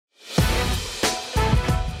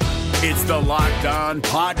It's the Locked On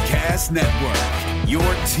Podcast Network, your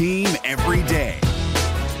team every day.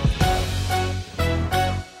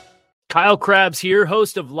 Kyle Krabs here,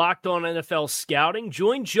 host of Locked On NFL Scouting.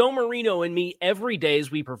 Join Joe Marino and me every day as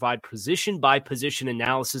we provide position-by-position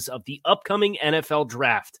analysis of the upcoming NFL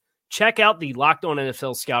Draft. Check out the Locked On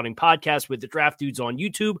NFL Scouting podcast with the Draft Dudes on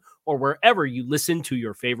YouTube or wherever you listen to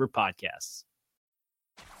your favorite podcasts.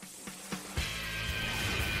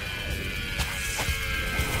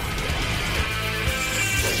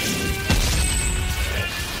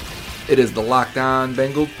 It is the Locked On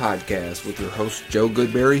Bengals podcast with your hosts Joe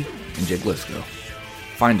Goodberry and Jake Lisco.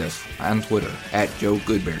 Find us on Twitter at Joe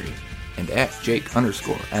Goodberry and at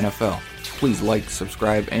Jake_NFL. Please like,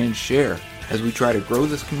 subscribe, and share as we try to grow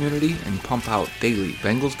this community and pump out daily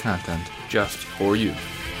Bengals content just for you.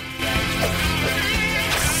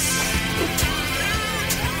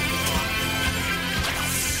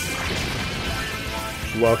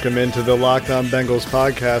 Welcome into the Locked On Bengals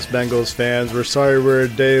podcast, Bengals fans. We're sorry we're a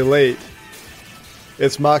day late.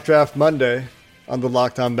 It's Mock Draft Monday on the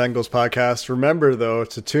Locked On Bengals podcast. Remember, though,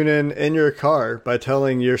 to tune in your car by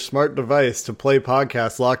telling your smart device to play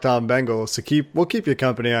podcast Locked On Bengals. We'll keep you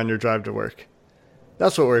company on your drive to work.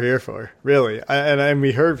 That's what we're here for, really. And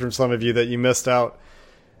we heard from some of you that you missed out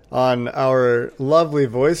on our lovely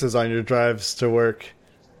voices on your drives to work.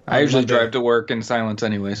 I usually drive to work in silence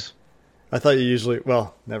anyways. I thought you usually...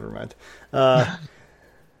 Well, never mind.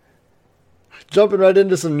 Jumping right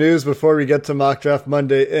into some news before we get to Mock Draft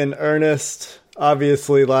Monday in earnest.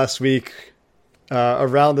 Obviously, last week,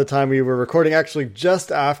 around the time we were recording, actually just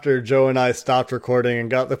after Joe and I stopped recording and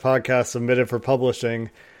got the podcast submitted for publishing,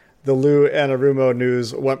 the Lou Anarumo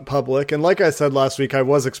news went public. And like I said last week, I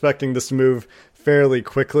was expecting this to move fairly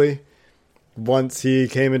quickly once he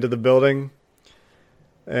came into the building.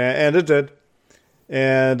 And it did.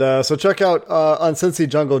 And so check out on Cincy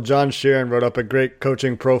Jungle, John Sheeran wrote up a great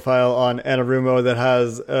coaching profile on Anarumo that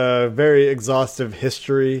has a very exhaustive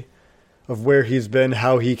history of where he's been,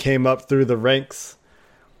 how he came up through the ranks.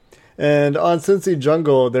 And on Cincy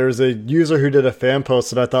Jungle, there's a user who did a fan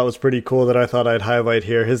post that I thought was pretty cool that I thought I'd highlight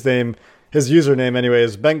here. His username anyway,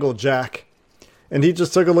 is Bengal Jack. And he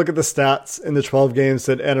just took a look at the stats in the 12 games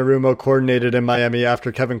that Anarumo coordinated in Miami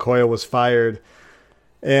after Kevin Coyle was fired.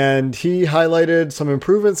 And he highlighted some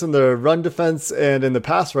improvements in the run defense and in the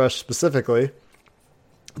pass rush specifically.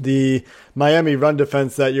 The Miami run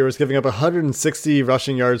defense that year was giving up 160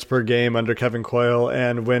 rushing yards per game under Kevin Coyle.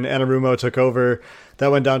 And when Anarumo took over,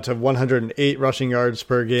 that went down to 108 rushing yards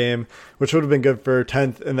per game, which would have been good for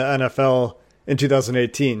 10th in the NFL in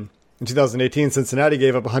 2018. In 2018, Cincinnati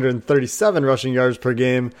gave up 137 rushing yards per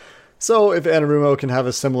game. So if Anarumo can have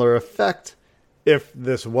a similar effect, if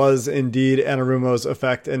this was indeed Anarumo's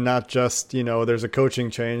effect and not just, there's a coaching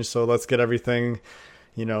change, so let's get everything,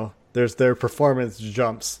 there's their performance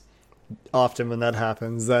jumps often when that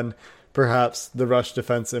happens, then perhaps the rush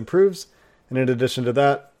defense improves. And in addition to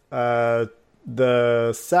that,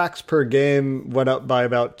 the sacks per game went up by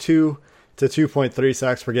about 2 to 2.3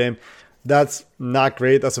 sacks per game. That's not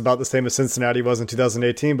great. That's about the same as Cincinnati was in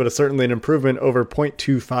 2018, but it's certainly an improvement over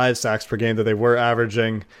 0.25 sacks per game that they were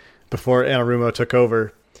averaging before Anarumo took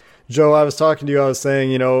over. Joe, I was talking to you, I was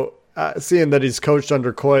saying, seeing that he's coached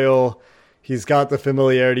under Coyle, he's got the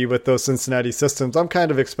familiarity with those Cincinnati systems. I'm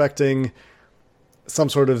kind of expecting some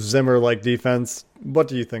sort of Zimmer-like defense. What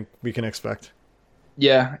do you think we can expect?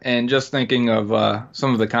 Yeah, and just thinking of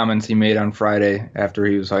some of the comments he made on Friday after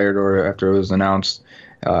he was hired or after it was announced,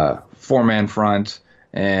 four-man front,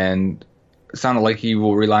 and it sounded like he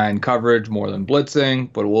will rely on coverage more than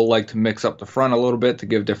blitzing, but will like to mix up the front a little bit to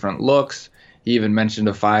give different looks. He even mentioned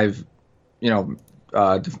a five-man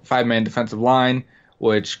defensive line,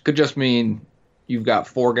 which could just mean you've got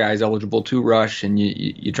four guys eligible to rush, and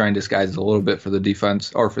you try and disguise it a little bit for the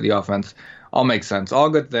defense or for the offense. All makes sense. All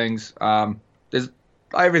good things. There's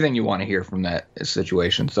everything you want to hear from that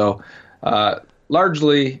situation. So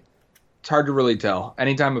largely, it's hard to really tell.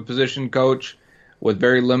 Anytime a position coach with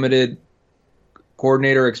very limited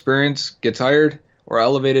coordinator experience gets hired or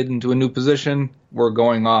elevated into a new position, we're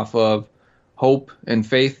going off of hope and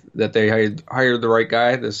faith that they hired the right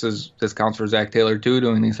guy. This counts for Zach Taylor too,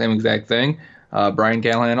 doing the same exact thing. Brian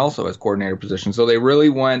Callahan also has coordinator position. So they really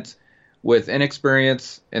went with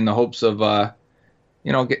inexperience in the hopes of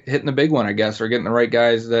hitting the big one, I guess, or getting the right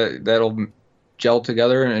guys that'll gel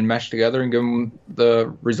together and mesh together and give them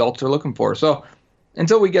the results they're looking for. So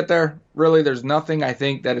until we get there, really, there's nothing, I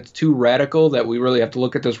think, that it's too radical that we really have to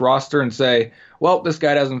look at this roster and say, well, this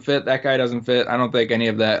guy doesn't fit, that guy doesn't fit. I don't think any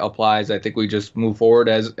of that applies. I think we just move forward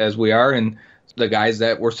as we are, and the guys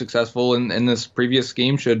that were successful in this previous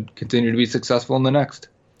scheme should continue to be successful in the next.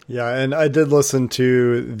 Yeah, and I did listen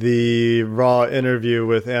to the Raw interview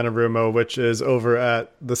with Anarumo, which is over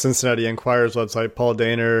at the Cincinnati Enquirer's website. Paul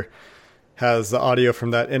Dehner has the audio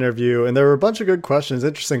from that interview, and there were a bunch of good questions,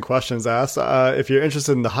 interesting questions asked. If you're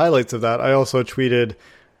interested in the highlights of that, I also tweeted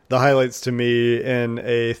the highlights to me in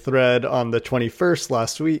a thread on the 21st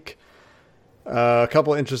last week. A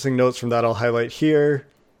couple interesting notes from that I'll highlight here.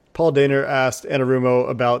 Paul Dehner asked Anarumo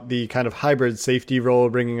about the kind of hybrid safety role,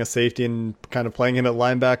 bringing a safety and kind of playing him at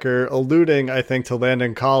linebacker, alluding, I think, to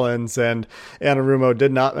Landon Collins, and Anarumo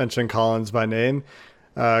did not mention Collins by name.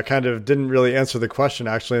 Kind of didn't really answer the question,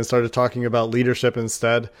 actually, and started talking about leadership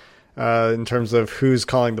instead, in terms of who's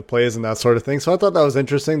calling the plays and that sort of thing. So I thought that was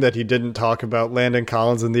interesting that he didn't talk about Landon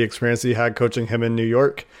Collins and the experience he had coaching him in New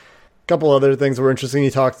York. A couple other things that were interesting. He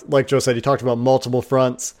talked, like Joe said, he talked about multiple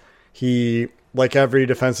fronts. He, like every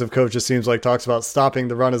defensive coach, it seems like, talks about stopping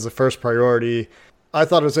the run as a first priority. I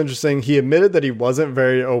thought it was interesting. He admitted that he wasn't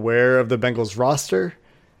very aware of the Bengals roster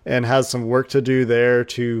and has some work to do there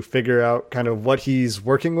to figure out kind of what he's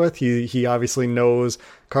working with. He obviously knows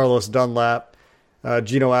Carlos Dunlap,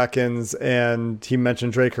 Geno Atkins, and he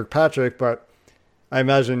mentioned Dre Kirkpatrick, but I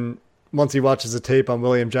imagine once he watches the tape on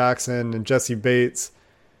William Jackson and Jesse Bates,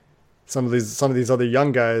 some of these other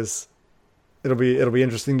young guys, it'll be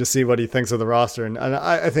interesting to see what he thinks of the roster. And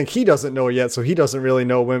I think he doesn't know yet, so he doesn't really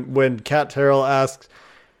know. When Cat Terrell asks,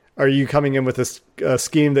 are you coming in with a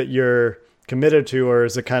scheme that you're committed to, or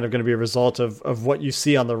is it kind of going to be a result of what you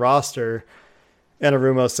see on the roster?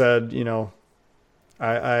 Anarumo said,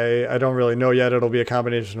 I don't really know yet. It'll be a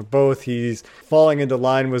combination of both. He's falling into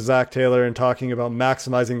line with Zach Taylor and talking about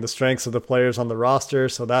maximizing the strengths of the players on the roster.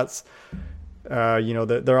 So that's,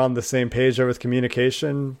 they're on the same page there with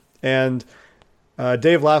communication. And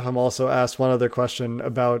Dave Lapham also asked one other question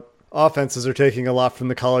about offenses are taking a lot from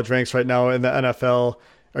the college ranks right now in the NFL.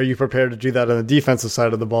 Are you prepared to do that on the defensive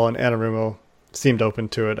side of the ball? And Anarumo seemed open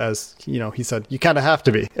to it, as he said, you kind of have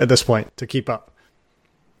to be at this point to keep up.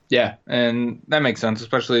 Yeah, and that makes sense,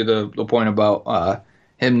 especially the point about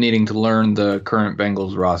him needing to learn the current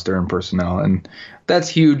Bengals roster and personnel, and that's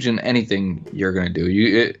huge in anything you're going to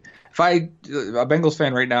do. A Bengals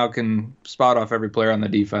fan right now can spot off every player on the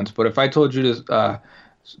defense, but if I told you to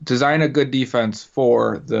design a good defense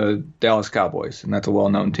for the Dallas Cowboys, and that's a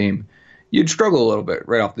well-known team, you'd struggle a little bit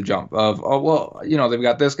right off the jump of, they've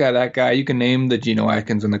got this guy, that guy. You can name the Geno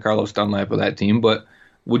Atkins and the Carlos Dunlap of that team, but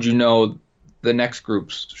would you know the next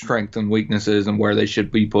group's strengths and weaknesses and where they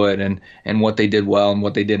should be put and what they did well and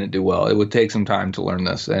what they didn't do well? It would take some time to learn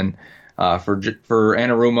this. And for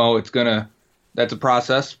Anarumo, that's a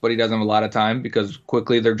process, but he doesn't have a lot of time because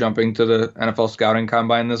quickly they're jumping to the NFL scouting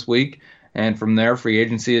combine this week. And from there, free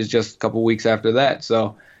agency is just a couple weeks after that.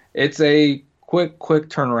 So it's a quick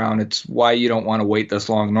turnaround. It's why you don't want to wait this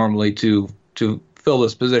long normally to fill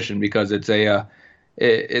this position, because it's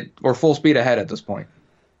we're full speed ahead at this point.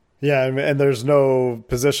 Yeah, and there's no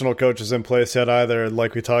positional coaches in place yet either,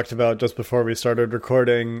 like we talked about just before we started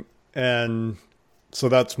recording. And so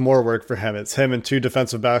that's more work for him. It's him and 2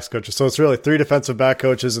 defensive backs coaches. So it's really 3 defensive back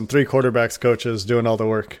coaches and 3 quarterbacks coaches doing all the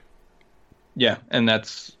work. Yeah, and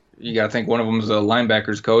you got to think one of them is a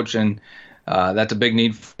linebackers coach, and that's a big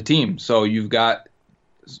need for the team. So you've got,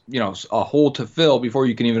 a hole to fill before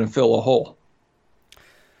you can even fill a hole.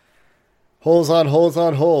 Holes on holes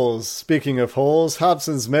on holes. Speaking of holes,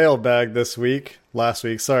 Hobson's mailbag last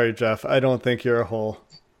week. Sorry, Jeff. I don't think you're a hole.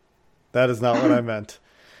 That is not what I meant.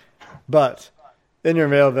 But in your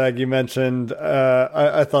mailbag, you mentioned,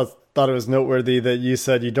 I thought it was noteworthy that you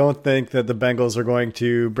said you don't think that the Bengals are going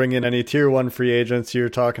to bring in any tier 1 free agents. You're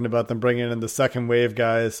talking about them bringing in the second wave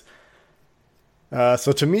guys.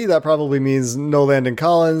 So to me, that probably means no Landon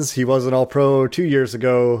Collins. He was an All-Pro 2 years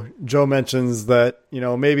ago. Joe mentions that,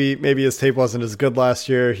 maybe his tape wasn't as good last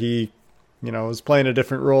year. He, was playing a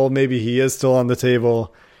different role. Maybe he is still on the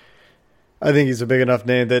table. I think he's a big enough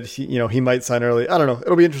name that he might sign early. I don't know.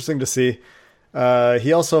 It'll be interesting to see.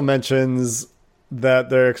 He also mentions that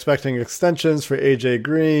they're expecting extensions for AJ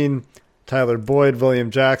Green, Tyler Boyd,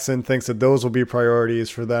 William Jackson. Thinks that those will be priorities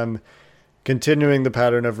for them, continuing the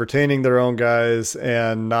pattern of retaining their own guys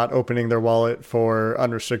and not opening their wallet for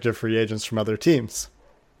unrestricted free agents from other teams.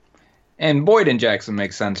 And Boyd and Jackson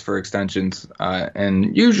make sense for extensions.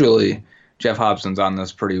 And usually Jeff Hobson's on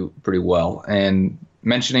this pretty well. And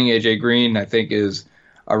mentioning AJ Green, I think, is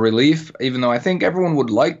a relief, even though I think everyone would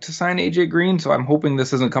like to sign AJ Green. So I'm hoping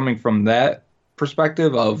this isn't coming from that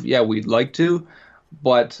perspective of, yeah, we'd like to,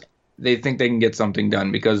 but they think they can get something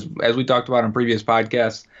done, because as we talked about on previous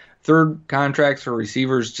podcasts, third contracts for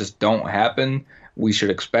receivers just don't happen we should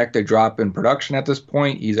expect a drop in production at this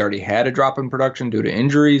point. He's already had a drop in production due to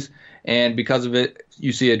injuries, and because of it,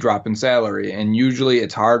 you see a drop in salary. And usually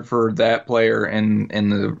it's hard for that player and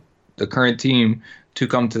the current team to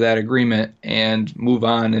come to that agreement and move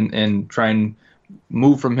on and try and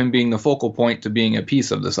move from him being the focal point to being a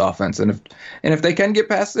piece of this offense. And if they can get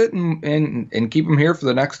past it and keep him here for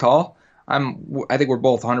the next haul, I think we're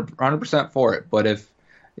both 100% for it. But if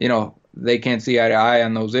they can't see eye to eye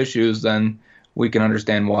on those issues, then we can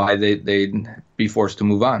understand why they'd be forced to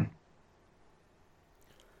move on.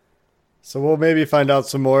 So we'll maybe find out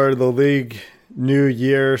some more. The league new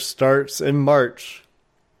year starts in March.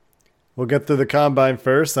 We'll get through the combine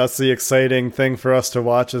first. That's the exciting thing for us to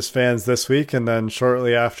watch as fans this week. And then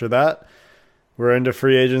shortly after that, we're into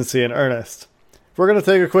free agency in earnest. We're going to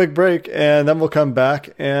take a quick break, and then we'll come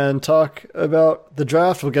back and talk about the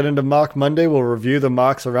draft. We'll get into Mock Monday. We'll review the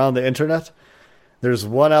mocks around the internet. There's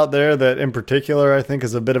one out there that in particular I think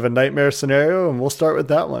is a bit of a nightmare scenario, and we'll start with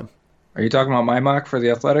that one. Are you talking about my mock for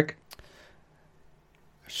The Athletic?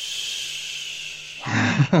 Shh.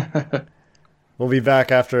 We'll be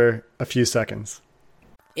back after a few seconds.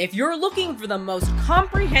 If you're looking for the most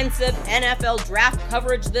comprehensive NFL draft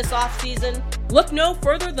coverage this offseason, look no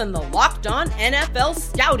further than the Locked On NFL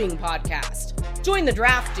Scouting Podcast. Join the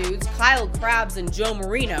draft dudes, Kyle Krabs and Joe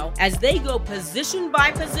Marino, as they go position by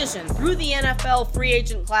position through the NFL free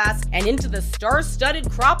agent class and into the star-studded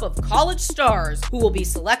crop of college stars who will be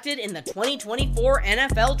selected in the 2024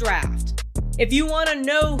 NFL Draft. If you want to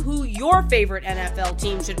know who your favorite NFL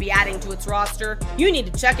team should be adding to its roster, you need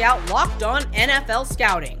to check out Locked On NFL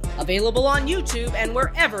Scouting, available on YouTube and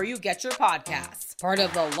wherever you get your podcasts. Part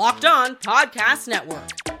of the Locked On Podcast Network,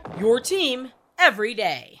 your team every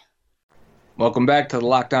day. Welcome back to the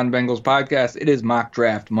Locked On Bengals podcast. It is Mock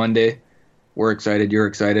Draft Monday. We're excited. You're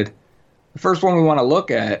excited. The first one we want to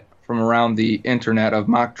look at from around the internet of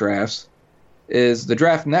mock drafts is the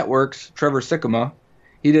Draft Network's Trevor Sikkema.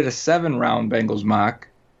 He did a 7-round Bengals mock,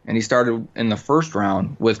 and he started in the first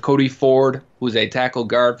round with Cody Ford, who's a tackle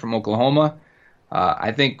guard from Oklahoma.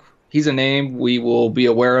 I think he's a name we will be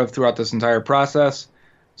aware of throughout this entire process.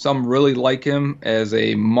 Some really like him as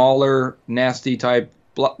a mauler, nasty type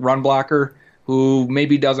run blocker who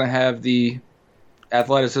maybe doesn't have the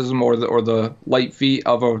athleticism or the light feet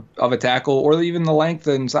of a tackle, or even the length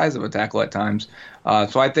and size of a tackle at times.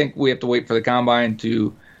 So I think we have to wait for the combine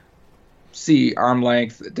to see arm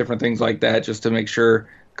length, different things like that, just to make sure,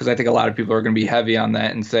 because I think a lot of people are going to be heavy on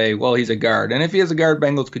that and say, well, he's a guard. And if he is a guard,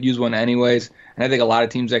 Bengals could use one anyways. And I think a lot of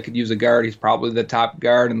teams that could use a guard, he's probably the top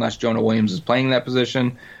guard unless Jonah Williams is playing that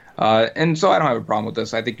position. And so I don't have a problem with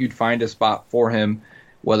this. I think you'd find a spot for him,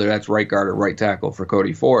 whether that's right guard or right tackle for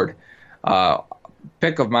Cody Ford.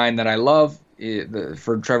 Pick of mine that I love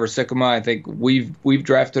for Trevor Sikkema, I think we've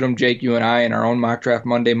drafted him, Jake, you and I, in our own Mock Draft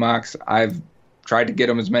Monday mocks. I've tried to get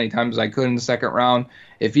him as many times as I could in the second round.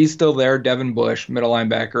 If he's still there, Devin Bush, middle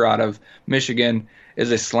linebacker out of Michigan,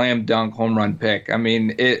 is a slam dunk home run pick. I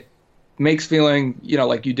mean, it makes feeling,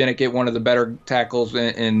 like you didn't get one of the better tackles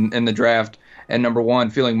in the draft, and number one,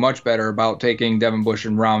 feeling much better about taking Devin Bush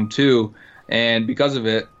in round 2. And because of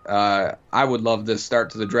it, I would love this start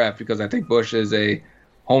to the draft, because I think Bush is a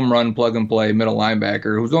home run plug and play middle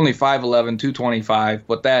linebacker who's only 5'11", 225,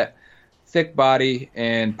 but that thick body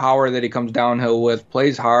and power that he comes downhill with,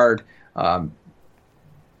 plays hard,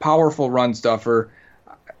 powerful run stuffer.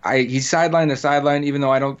 He's sideline to sideline, even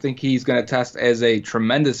though I don't think he's going to test as a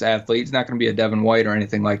tremendous athlete. He's not going to be a Devin White or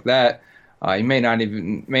anything like that. He may not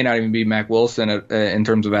even be Mac Wilson in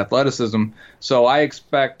terms of athleticism. So I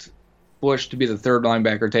expect Bush to be the third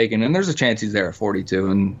linebacker taken, and there's a chance he's there at 42,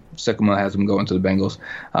 and Sikkema has him going to the Bengals.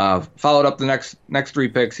 Followed up the next 3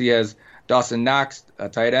 picks, he has Dawson Knox, a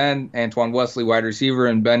tight end, Antoine Wesley, wide receiver,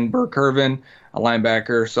 and Ben Burke-Irvin, a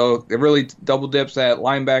linebacker. So it really double dips at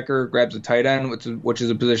linebacker, grabs a tight end, which is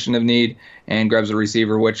a position of need, and grabs a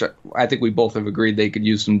receiver, which I think we both have agreed they could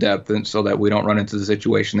use some depth, and so that we don't run into the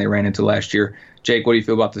situation they ran into last year. Jake, what do you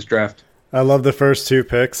feel about this draft? I love the first 2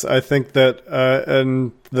 picks. I think that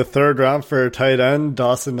in the third round for a tight end,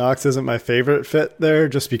 Dawson Knox isn't my favorite fit there,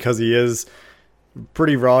 just because he is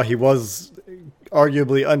pretty raw. He was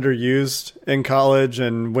arguably underused in college,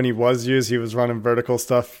 and when he was used, he was running vertical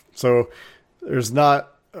stuff. So there's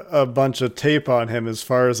not a bunch of tape on him as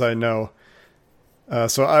far as I know.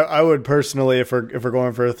 So I would personally, if we're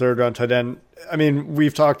going for a third round tight end, I mean,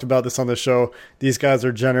 we've talked about this on the show. These guys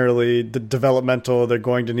are generally developmental. They're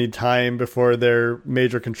going to need time before they're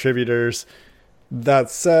major contributors.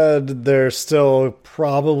 That said, there's still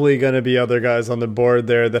probably going to be other guys on the board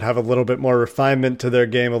there that have a little bit more refinement to their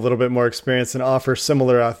game, a little bit more experience, and offer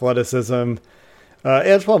similar athleticism.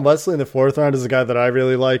 Antoine Wesley in the 4th round is a guy that I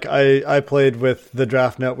really like. I played with the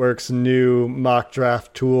Draft Network's new mock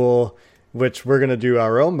draft tool, which we're going to do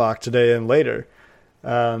our own mock today and later.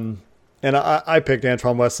 And I picked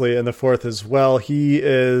Antoine Wesley in the 4th as well. He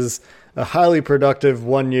is a highly productive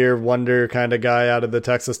one-year wonder kind of guy out of the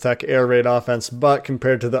Texas Tech air raid offense, but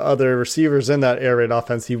compared to the other receivers in that air raid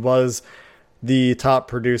offense, he was the top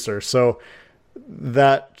producer. So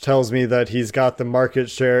that tells me that he's got the market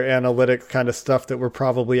share analytics kind of stuff that we're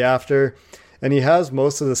probably after. And he has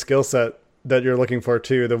most of the skill set that you're looking for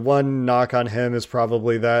too. The one knock on him is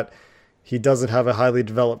probably that he doesn't have a highly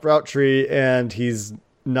developed route tree, and he's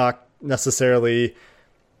not necessarily,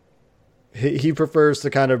 he prefers to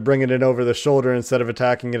kind of bring it in over the shoulder instead of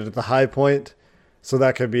attacking it at the high point. So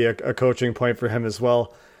that could be a coaching point for him as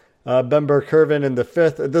well. Ben Burke-Irvin in the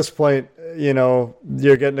 5th. At this point, you're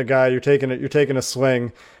getting a guy, you're taking a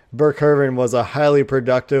swing. Burke-Irvin was a highly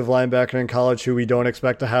productive linebacker in college who we don't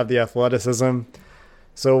expect to have the athleticism.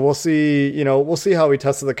 So we'll see how he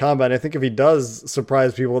tests at the combine. I think if he does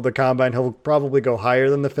surprise people at the combine, he'll probably go higher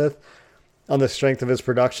than the 5th on the strength of his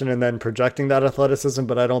production and then projecting that athleticism,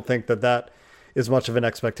 but I don't think that is much of an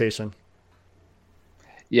expectation.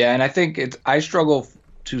 Yeah, and I think I struggle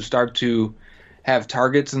to start to have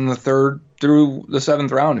targets in the 3rd through the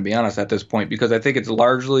 7th round, to be honest, at this point, because I think it's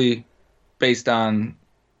largely based on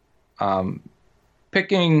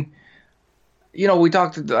picking. We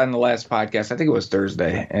talked on the last podcast, I think it was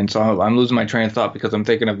Thursday, and so I'm losing my train of thought because I'm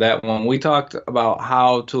thinking of that one. We talked about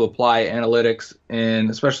how to apply analytics, and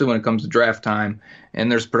especially when it comes to draft time, and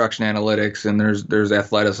there's production analytics, and there's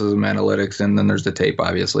athleticism analytics, and then there's the tape,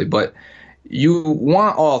 obviously. But you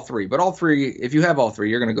want all three. But all three, if you have all three,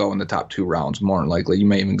 you're going to go in the top 2 rounds, more than likely. You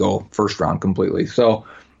may even go 1st round completely. So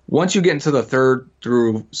once you get into the 3rd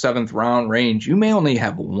through 7th round range, you may only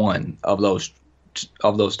have one of those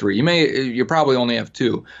 3. You probably only have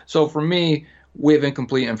 2. So for me, we have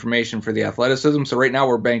incomplete information for the athleticism. So right now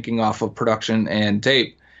we're banking off of production and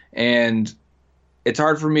tape. And it's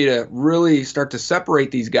hard for me to really start to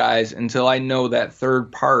separate these guys until I know that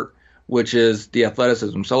 3rd part, which is the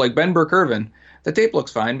athleticism. So like Ben Burke-Irvin, the tape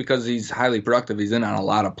looks fine because he's highly productive. He's in on a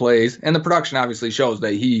lot of plays. And the production obviously shows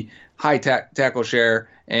that he high tackle share.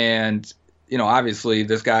 And, obviously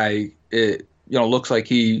this guy, looks like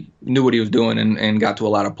he knew what he was doing and got to a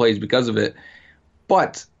lot of plays because of it.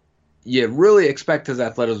 But you really expect his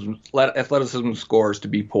athleticism scores to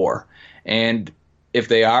be poor. And if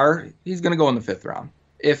they are, he's going to go in the 5th round.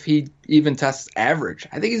 If he even tests average,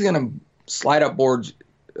 I think he's going to slide up boards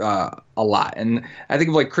a lot. And I think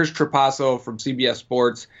of like Chris Trapasso from CBS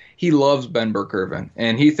Sports. He loves Ben Burke-Irvin,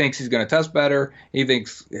 and he thinks he's going to test better. He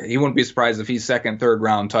thinks he wouldn't be surprised if he's 2nd, 3rd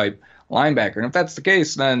round type linebacker. And if that's the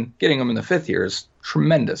case, then getting him in the 5th here is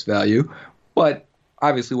tremendous value. But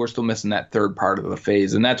obviously we're still missing that 3rd part of the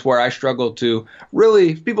phase. And that's where I struggle to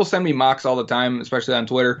really, people send me mocks all the time, especially on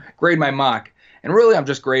Twitter, grade my mock. And really I'm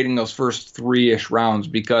just grading those first 3-ish rounds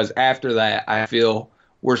because after that I feel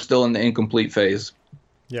we're still in the incomplete phase.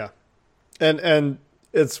 Yeah. And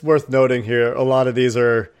it's worth noting here, a lot of these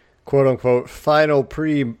are quote unquote final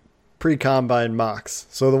pre-combine mocks.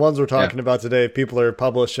 So the ones we're talking about today, people are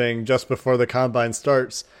publishing just before the combine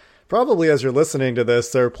starts. Probably as you're listening to this,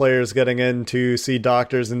 there are players getting in to see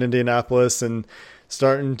doctors in Indianapolis and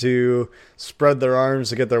starting to spread their arms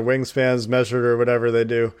to get their wingspans measured or whatever they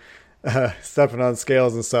do, stepping on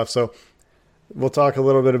scales and stuff. So we'll talk a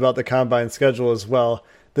little bit about the combine schedule as well.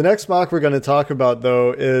 The next mock we're going to talk about,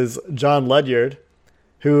 though, is John Ledyard,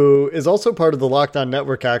 who is also part of the Locked On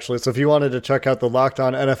Network, actually. So if you wanted to check out the Locked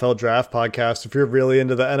On NFL Draft podcast, if you're really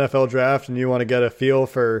into the NFL Draft and you want to get a feel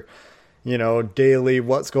for, daily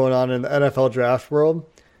what's going on in the NFL Draft world,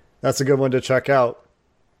 that's a good one to check out.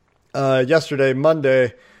 Yesterday,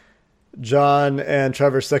 Monday, John and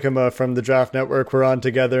Trevor Sikkema from the Draft Network were on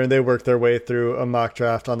together, and they worked their way through a mock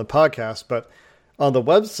draft on the podcast. But on the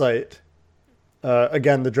website,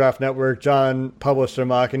 again, the Draft Network, John published a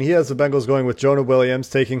mock, and he has the Bengals going with Jonah Williams,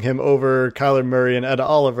 taking him over Kyler Murray and Ed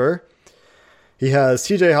Oliver. He has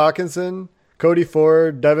TJ Hawkinson, Cody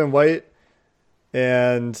Ford, Devin White,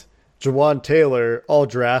 and Jawan Taylor all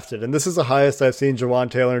drafted. And this is the highest I've seen Jawan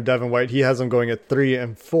Taylor and Devin White. He has them going at 3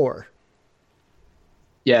 and 4.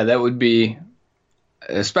 Yeah, that would be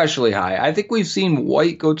especially high. I think we've seen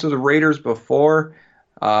White go to the Raiders before.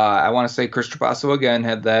 I want to say Chris Trapasso again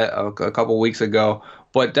had that a couple weeks ago,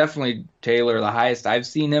 but definitely Taylor, the highest I've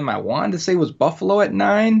seen him, I wanted to say was Buffalo at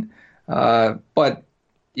 9. But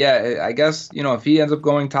yeah, I guess, if he ends up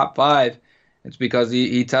going top 5, it's because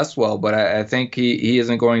he tests well, but I think he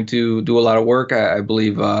isn't going to do a lot of work. I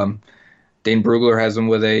believe Dane Brugler has him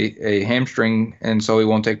with a hamstring, and so he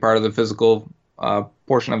won't take part of the physical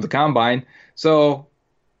portion of the combine. So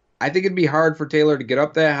I think it'd be hard for Taylor to get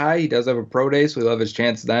up that high. He does have a pro day, so he'll have his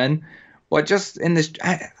chance then. But just in this,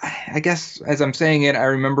 I guess as I'm saying it, I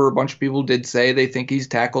remember a bunch of people did say they think he's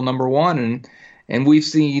tackle number one, and we've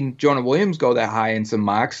seen Jonah Williams go that high in some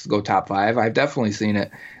mocks, go top 5. I've definitely seen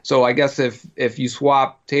it. So I guess if you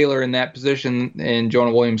swap Taylor in that position and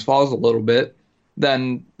Jonah Williams falls a little bit,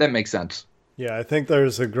 then that makes sense. Yeah, I think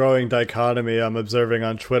there's a growing dichotomy I'm observing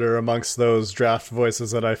on Twitter amongst those draft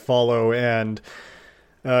voices that I follow and,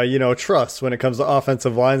 trust when it comes to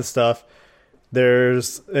offensive line stuff.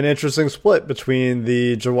 There's an interesting split between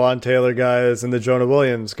the Jawan Taylor guys and the Jonah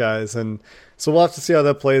Williams guys. And so we'll have to see how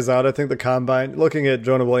that plays out. I think the combine, looking at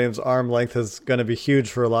Jonah Williams' arm length, is going to be huge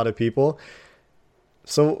for a lot of people.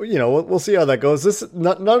 So, we'll see how that goes.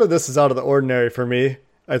 None of this is out of the ordinary for me,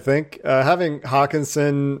 I think. Having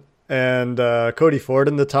Hawkinson and Cody Ford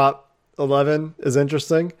in the top 11 is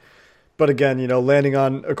interesting. But again, landing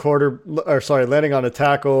on a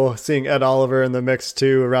tackle, seeing Ed Oliver in the mix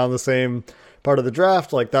too around the same part of the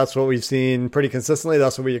draft, that's what we've seen pretty consistently.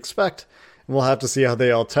 That's what we expect. And we'll have to see how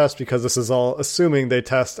they all test, because this is all assuming they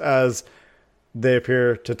test as they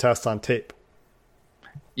appear to test on tape.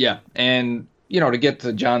 Yeah, and to get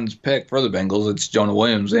to John's pick for the Bengals, it's Jonah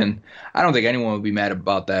Williams, and I don't think anyone would be mad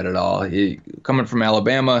about that at all. Coming from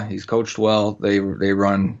Alabama, he's coached well. They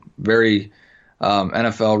run very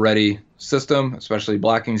NFL-ready system, especially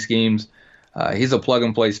blocking schemes. He's a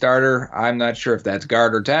plug-and-play starter. I'm not sure if that's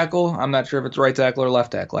guard or tackle. I'm not sure if it's right tackle or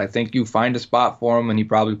left tackle. I think you find a spot for him, and he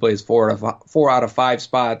probably plays 4 out of 5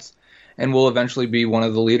 spots and will eventually be one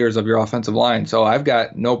of the leaders of your offensive line. So I've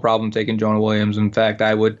got no problem taking Jonah Williams. In fact,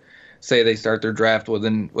 I would say they start their draft with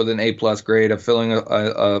an A+ grade of filling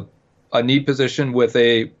a need position with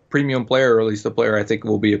a premium player, or at least a player I think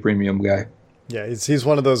will be a premium guy. Yeah, he's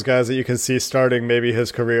one of those guys that you can see starting maybe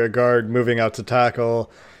his career at guard, moving out to tackle.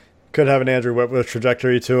 Could have an Andrew Whitworth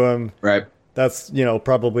trajectory to him. Right. That's,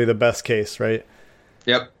 probably the best case, right?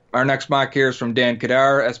 Yep. Our next mock here is from Dan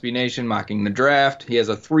Kadar, SB Nation, mocking the draft. He has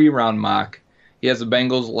a 3-round mock. He has the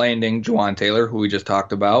Bengals landing Jawan Taylor, who we just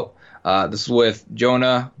talked about. This is with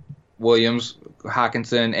Jonah Williams,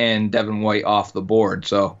 Hawkinson, and Devin White off the board.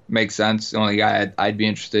 So makes sense. The only guy I'd be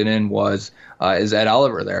interested in is Ed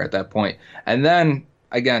Oliver there at that point. And then,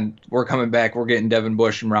 again, we're coming back. We're getting Devin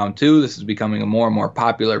Bush in round 2. This is becoming a more and more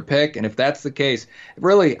popular pick. And if that's the case,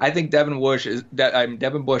 really, I think Devin Bush is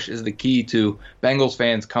the key to Bengals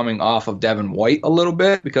fans coming off of Devin White a little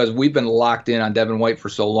bit, because we've been locked in on Devin White for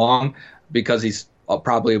so long, because he's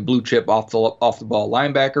probably a blue chip off the ball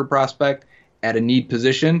linebacker prospect at a need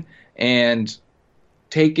position. And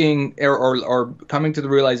taking or coming to the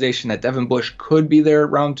realization that Devin Bush could be there at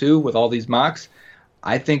round 2 with all these mocks,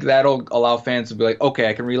 I think that'll allow fans to be like, okay,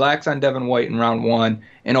 I can relax on Devin White in round 1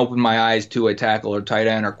 and open my eyes to a tackle or tight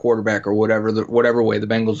end or quarterback or whatever way the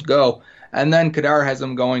Bengals go. And then Kadar has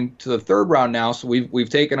them going to the 3rd round now, so we've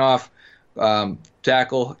taken off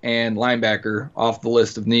tackle and linebacker off the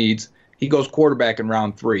list of needs. He goes quarterback in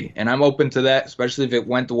round 3, and I'm open to that, especially if it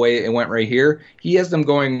went the way it went right here. He has them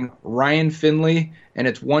going Ryan Finley, and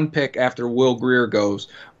it's 1 pick after Will Grier goes.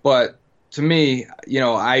 But to me,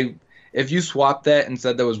 if you swap that and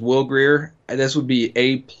said that was Will Grier, this would be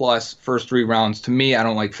A+ first 3 rounds. To me, I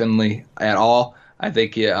don't like Finley at all. I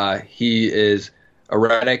think he is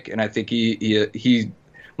erratic, and I think he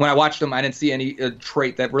when I watched him, I didn't see any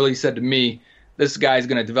trait that really said to me, this guy's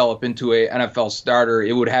going to develop into a NFL starter.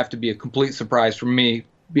 It would have to be a complete surprise for me,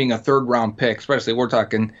 being a 3rd round pick, especially we're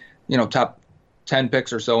talking, top 10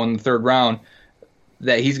 picks or so in the 3rd round,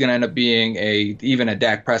 that he's going to end up being even a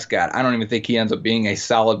Dak Prescott. I don't even think he ends up being a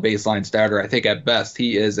solid baseline starter. I think at best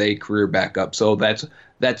he is a career backup. So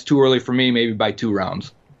that's too early for me, maybe by 2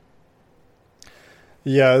 rounds.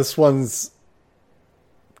 Yeah, this one's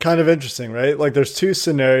kind of interesting, right? There's 2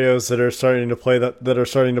 scenarios that are starting to play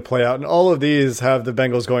out, and all of these have the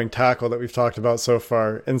Bengals going tackle that we've talked about so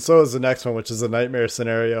far, and so is the next one, which is a nightmare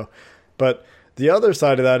scenario. But the other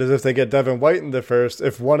side of that is if they get Devin White in the 1st,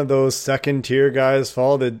 if one of those 2nd-tier guys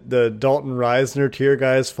fall, the Dalton Reisner tier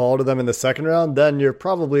guys fall to them in the 2nd round, then you're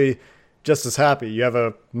probably just as happy. You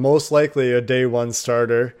have most likely a day 1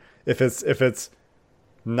 starter, if it's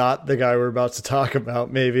not the guy we're about to talk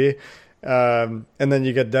about, maybe. And then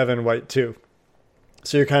you get Devin White too.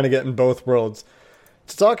 So you're kind of getting both worlds.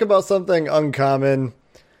 To talk about something uncommon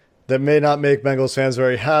that may not make Bengals fans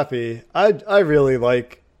very happy, I really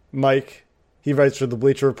like Mike. He writes for the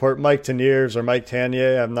Bleacher Report, Mike Teniers or Mike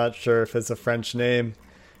Tanier. I'm not sure if it's a French name.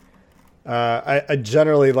 I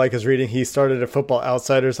generally like his reading. He started at Football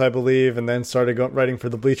Outsiders, I believe, and then started writing for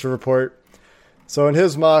the Bleacher Report. So in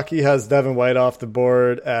his mock, he has Devin White off the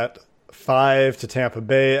board at 5 to Tampa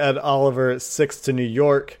Bay. Ed Oliver at 6 to New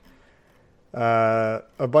York.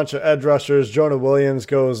 A bunch of edge rushers. Jonah Williams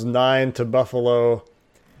goes 9 to Buffalo.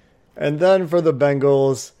 And then for the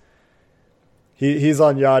Bengals, he's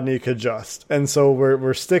on Yodny Kajust. And so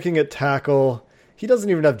we're sticking at tackle. He doesn't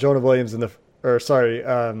even have Jonah Williams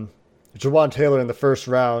Jawan Taylor in the first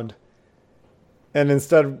round. And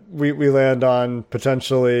instead, we land on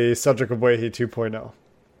potentially Cedric Ogbuehi 2.0.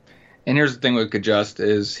 And here's the thing with Kajust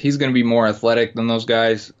is he's going to be more athletic than those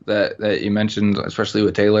guys that you mentioned, especially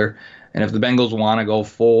with Taylor. And if the Bengals want to go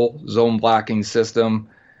full zone blocking system,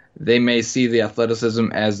 they may see the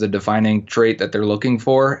athleticism as the defining trait that they're looking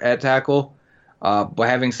for at tackle. But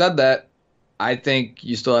having said that, I think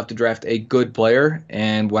you still have to draft a good player.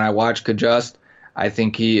 And when I watch Kajust, I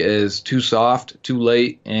think he is too soft, too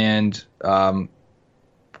late, and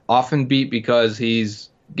often beat because he's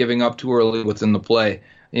giving up too early within the play.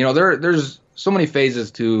 You know, there's so many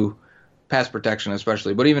phases to pass protection,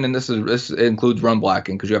 especially, but even in this includes run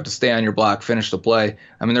blocking because you have to stay on your block, finish the play.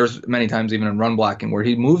 I mean, there's many times even in run blocking where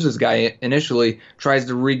he moves his guy initially, tries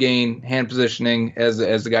to regain hand positioning as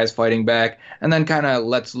the guy's fighting back, and then kind of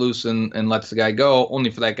lets loose and lets the guy go, only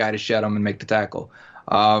for that guy to shed him and make the tackle.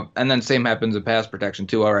 And then same happens in pass protection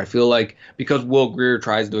too. Or I feel like because Will Grier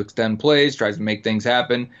tries to extend plays, tries to make things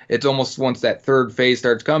happen, it's almost once that third phase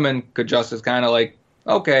starts coming, Kajust is kind of like,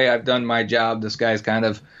 okay, I've done my job. This guy's kind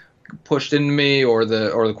of pushed into me, or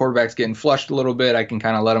the quarterback's getting flushed a little bit. I can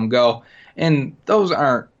kind of let him go. And those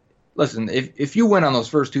aren't. Listen, if you win on those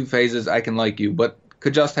first two phases, I can like you. But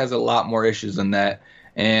Kajust has a lot more issues than that.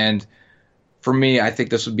 And for me, I think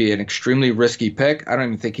this would be an extremely risky pick. I don't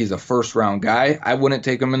even think he's a first-round guy. I wouldn't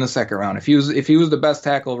take him in the second round. If he was the best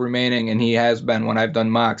tackle remaining, and he has been when I've done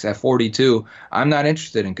mocks at 42, I'm not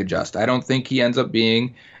interested in Kajust. I don't think he ends up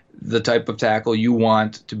being the type of tackle you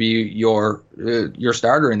want to be your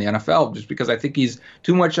starter in the NFL, just because I think he's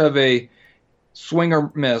too much of a swing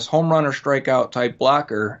or miss, home run or strikeout type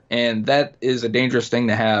blocker, and that is a dangerous thing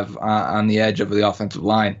to have on the edge of the offensive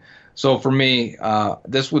line. So for me,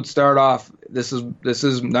 this would start off. This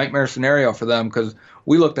is nightmare scenario for them because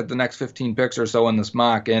we looked at the next 15 picks or so in this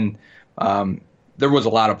mock, and there was a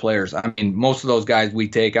lot of players. I mean, most of those guys we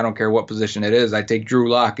take. I don't care what position it is. I take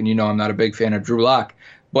Drew Lock, and I'm not a big fan of Drew Lock,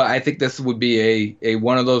 but I think this would be a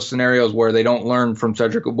one of those scenarios where they don't learn from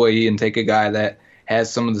Cedric Ogbuehi and take a guy that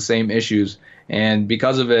has some of the same issues, and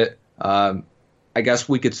because of it, I guess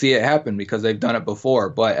we could see it happen because they've done it before.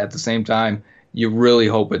 But at the same time, you really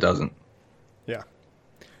hope it doesn't. Yeah.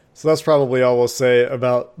 So that's probably all we'll say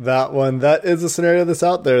about that one. That is a scenario that's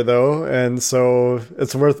out there, though, and so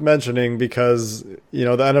it's worth mentioning because, the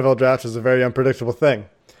NFL draft is a very unpredictable thing.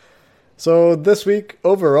 So this week,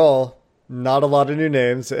 overall, not a lot of new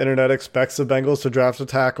names. The internet expects the Bengals to draft a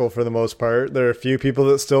tackle for the most part. There are a few people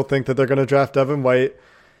that still think that they're going to draft Devin White,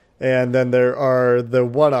 and then there are the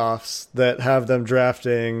one-offs that have them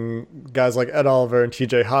drafting guys like Ed Oliver and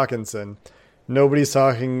TJ Hawkinson. Nobody's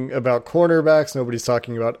talking about cornerbacks. Nobody's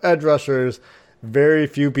talking about edge rushers. Very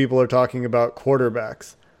few people are talking about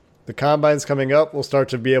quarterbacks. The combine's coming up. We'll start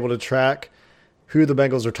to be able to track who the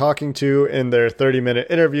Bengals are talking to in their 30-minute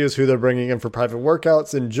interviews, who they're bringing in for private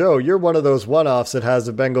workouts. And Joe, you're one of those one-offs that has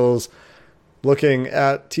the Bengals looking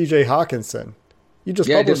at TJ Hawkinson. You just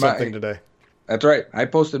published something today. That's right. I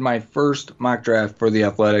posted my first mock draft for The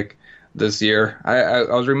Athletic this year. I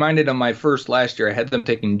was reminded of my first last year. I had them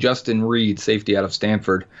taking Justin Reed, safety out of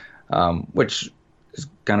Stanford, which is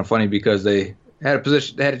kind of funny because they had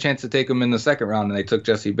a chance to take him in the second round, and they took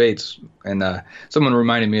Jesse Bates. And someone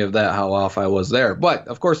reminded me of that, how off I was there. But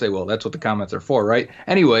of course they will. That's what the comments are for, right?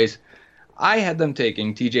 Anyways, I had them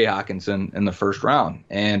taking TJ Hawkinson in the first round,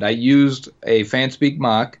 and I used a FanSpeak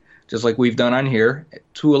mock, just like we've done on here,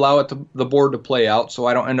 to allow the board to play out so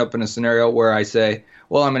I don't end up in a scenario where I say,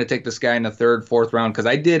 well, I'm going to take this guy in the third, fourth round, because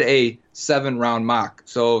I did a 7-round mock.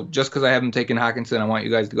 So just because I haven't taken Hawkinson, I want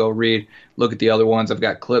you guys to go look at the other ones. I've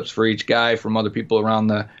got clips for each guy from other people around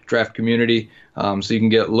the draft community, so you can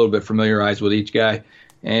get a little bit familiarized with each guy.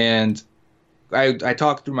 And I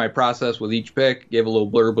talked through my process with each pick, gave a little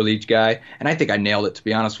blurb with each guy, and I think I nailed it, to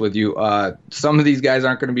be honest with you. Some of these guys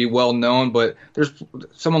aren't going to be well known, but there's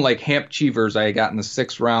someone like Hamp Cheevers I got in the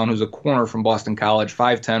 6th round, who's a corner from Boston College,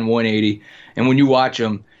 5'10", 180. And when you watch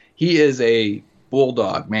him, he is a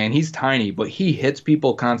bulldog, man. He's tiny, but he hits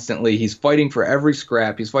people constantly. He's fighting for every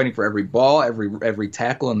scrap. He's fighting for every ball, every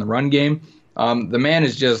tackle in the run game. The man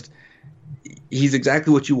is just – he's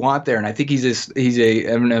exactly what you want there, and I think he's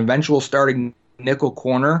an eventual starting nickel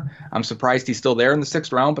corner. I'm surprised he's still there in the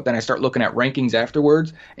 6th round, but then I start looking at rankings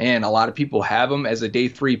afterwards, and a lot of people have him as a day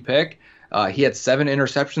 3 pick. He had 7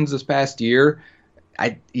 interceptions this past year.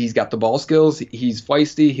 He's got the ball skills. He's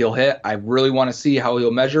feisty. He'll hit. I really want to see how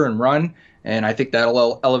he'll measure and run, and I think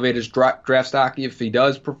that'll elevate his draft stock if he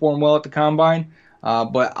does perform well at the combine.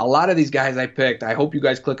 But a lot of these guys I picked, I hope you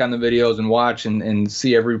guys click on the videos and watch and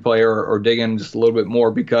see every player or dig in just a little bit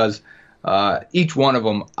more, because each one of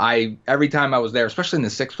them, every time I was there, especially in the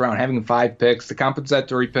 6th round, having 5 picks, the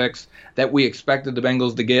compensatory picks that we expected the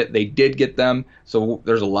Bengals to get, they did get them. So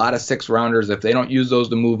there's a lot of 6th rounders. If they don't use those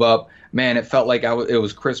to move up, man, it felt like it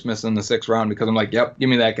was Christmas in the 6th round, because I'm like, yep, give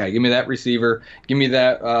me that guy, give me that receiver, give me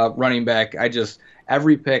that running back.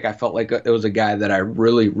 Every pick, I felt like it was a guy that I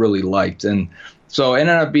really, really liked. And so it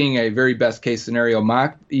ended up being a very best case scenario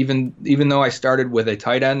mock. Even though I started with a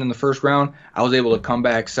tight end in the 1st round, I was able to come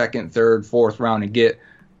back 2nd, 3rd, 4th round and get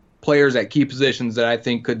players at key positions that I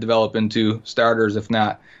think could develop into starters, if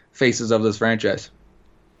not faces of this franchise.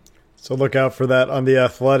 So look out for that on The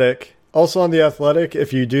Athletic. Also on The Athletic,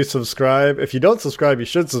 if you do subscribe, if you don't subscribe, you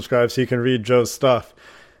should subscribe so you can read Joe's stuff.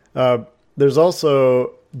 There's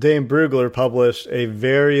also Dane Brugler published a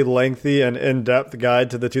very lengthy and in-depth guide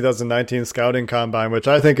to the 2019 Scouting Combine, which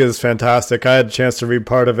I think is fantastic. I had a chance to read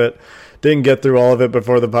part of it. Didn't get through all of it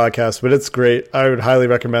before the podcast, but it's great. I would highly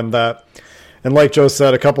recommend that. And like Joe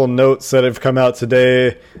said, a couple notes that have come out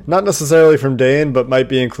today, not necessarily from Dane, but might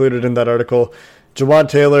be included in that article. Jawan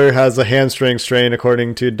Taylor has a hamstring strain,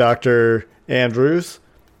 according to Dr. Andrews,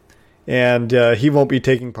 and he won't be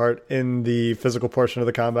taking part in the physical portion of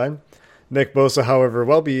the Combine. Nick Bosa, however,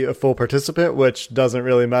 will be a full participant, which doesn't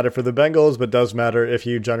really matter for the Bengals, but does matter if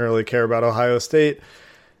you generally care about Ohio State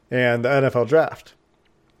and the NFL Draft.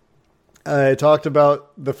 I talked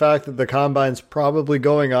about the fact that the Combine's probably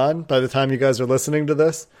going on by the time you guys are listening to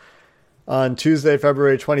this. On Tuesday,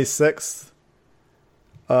 February 26th,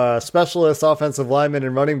 specialists, offensive linemen,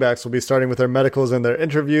 and running backs will be starting with their medicals and their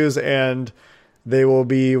interviews, and they will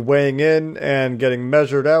be weighing in and getting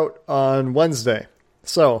measured out on Wednesday.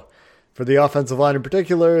 So, for the offensive line in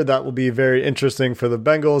particular, that will be very interesting for the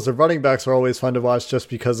Bengals. The running backs are always fun to watch just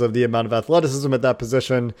because of the amount of athleticism at that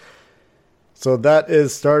position. So that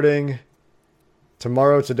is starting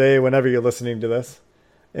tomorrow, today, whenever you're listening to this.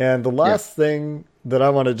 And the last thing that I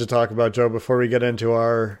wanted to talk about, Joe, before we get into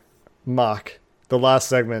our mock, the last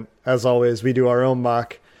segment, as always, we do our own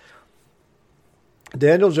mock.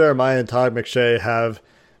 Daniel Jeremiah and Todd McShay have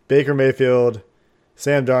Baker Mayfield,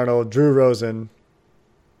 Sam Darnold, Drew Rosen,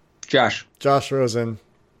 Josh Rosen,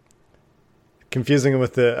 confusing him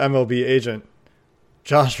with the MLB agent.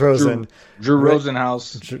 Josh Rosen. Drew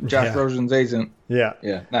Rosenhaus, Josh Rosen's agent. Yeah.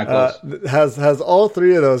 Yeah, not close. Has all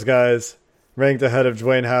 3 of those guys ranked ahead of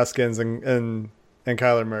Dwayne Haskins and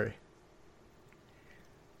Kyler Murray.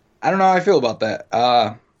 I don't know how I feel about that.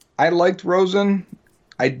 I liked Rosen.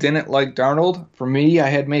 I didn't like Darnold. For me, I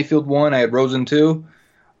had Mayfield 1. I had Rosen 2.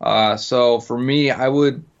 So for me,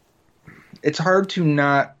 it's hard to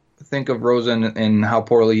not think of Rosen and how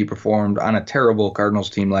poorly he performed on a terrible Cardinals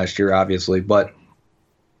team last year, obviously, but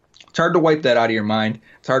it's hard to wipe that out of your mind.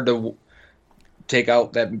 It's hard to take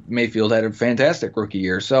out that Mayfield had a fantastic rookie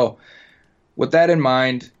year. So with that in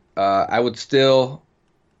mind, I would still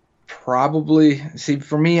probably see,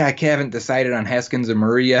 for me, I haven't decided on Haskins and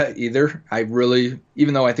Murray yet either.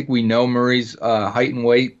 Even though I think we know Murray's height and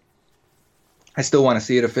weight, I still want to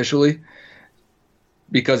see it officially,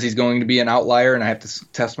 because he's going to be an outlier, and I have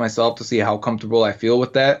to test myself to see how comfortable I feel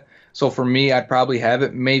with that. So for me, I'd probably have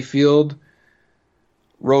it Mayfield,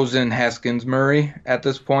 Rosen, Haskins, Murray at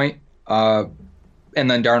this point, and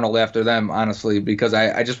then Darnold after them, honestly, because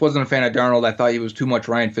I just wasn't a fan of Darnold. I thought he was too much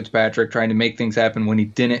Ryan Fitzpatrick, trying to make things happen when he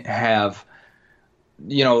didn't have,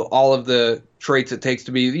 all of the traits it takes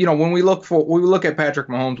to be, when we look at Patrick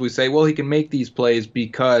Mahomes, we say, well, he can make these plays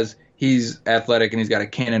because he's athletic and he's got a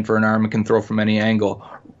cannon for an arm and can throw from any angle.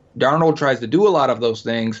 Darnold tries to do a lot of those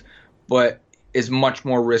things, but is much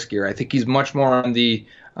more riskier. I think he's much more on the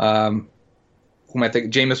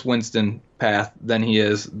Jameis Winston path than he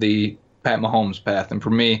is the Pat Mahomes path. And for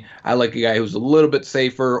me, I like a guy who's a little bit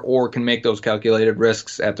safer or can make those calculated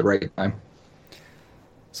risks at the right time.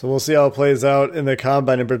 So we'll see how it plays out in the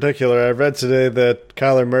Combine in particular. I read today that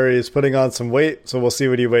Kyler Murray is putting on some weight, so we'll see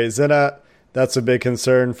what he weighs in at. That's a big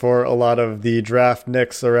concern for a lot of the draft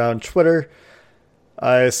nicks around Twitter.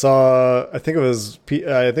 I think it was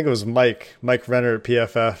Mike Renner at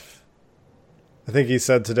PFF. I think he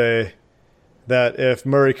said today that if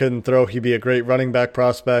Murray couldn't throw, he'd be a great running back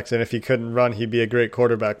prospect, and if he couldn't run, he'd be a great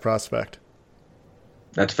quarterback prospect.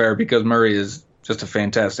 That's fair, because Murray is just a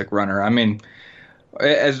fantastic runner. I mean,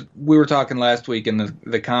 As we were talking last week in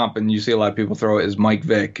the comp, and you see a lot of people throw it as Mike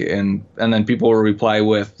Vick, and then people will reply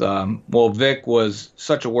with, well, Vick was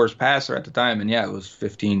such a worse passer at the time, and yeah, it was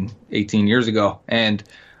 15, 18 years ago, and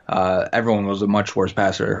everyone was a much worse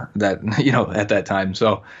passer at that time.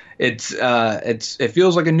 So it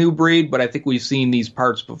feels like a new breed, but I think we've seen these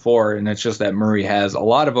parts before, and it's just that Murray has a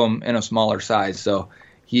lot of them in a smaller size, so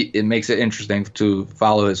it makes it interesting to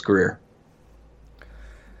follow his career.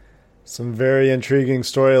 Some very intriguing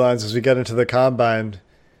storylines as we get into the combine.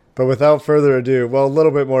 But without further ado, well, a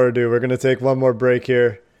little bit more ado, we're going to take one more break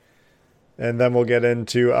here, and then we'll get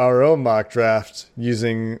into our own mock draft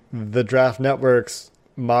using the Draft Network's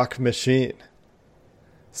mock machine.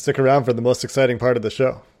 Stick around for the most exciting part of the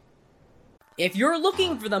show. If you're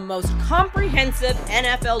looking for the most comprehensive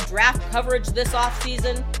NFL draft coverage this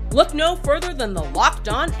offseason, look no further than the Locked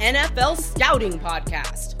On NFL Scouting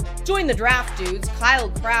Podcast. Join the draft dudes,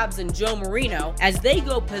 Kyle Krabs and Joe Marino, as they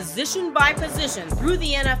go position by position through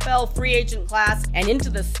the NFL free agent class and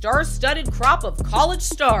into the star-studded crop of college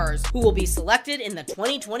stars who will be selected in the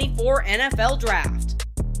 2024 NFL Draft.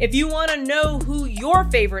 If you want to know who your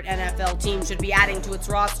favorite NFL team should be adding to its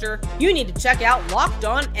roster, you need to check out Locked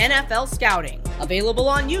On NFL Scouting, available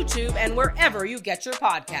on YouTube and wherever you get your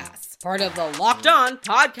podcasts. Part of the Locked On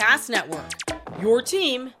Podcast Network, your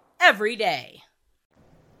team every day.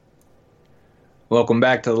 Welcome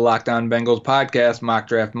back to the Locked On Bengals podcast, Mock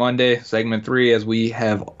Draft Monday, segment 3, as we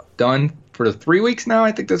have done for the 3 weeks now.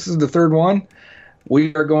 I think this is the third one.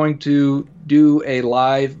 We are going to do a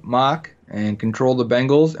live mock and control the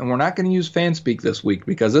Bengals, and we're not going to use fan speak this week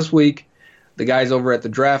because this week the guys over at the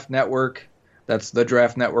Draft Network, that's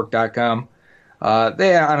thedraftnetwork.com,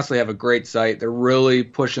 they honestly have a great site. They're really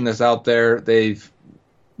pushing this out there. They've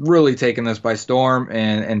really taken this by storm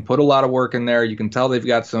and put a lot of work in there. You can tell they've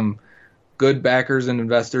got some good backers and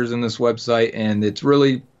investors in this website, and it's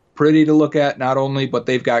really pretty to look at not only, but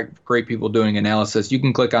they've got great people doing analysis. You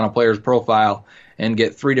can click on a player's profile and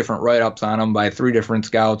get 3 different write-ups on them by 3 different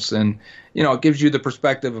scouts, and it gives you the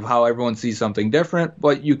perspective of how everyone sees something different,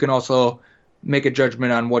 but you can also make a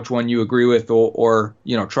judgment on which one you agree with or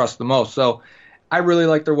trust the most. So I really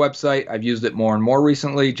like their website. I've used it more and more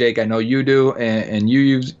recently. Jake, I know you do, and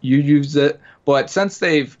you use it. But since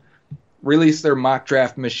they've released their mock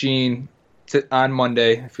draft machine on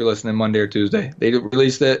Monday, if you're listening Monday or Tuesday, they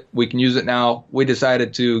released it. We can use it now. We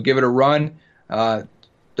decided to give it a run.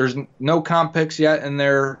 There's no comp picks yet in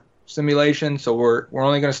their simulation, so we're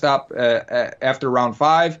only going to stop after round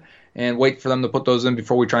 5 and wait for them to put those in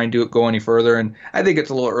before we try and go any further. And I think it's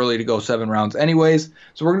a little early to go 7 rounds anyways.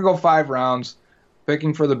 So we're going to go 5 rounds,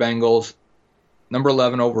 picking for the Bengals, number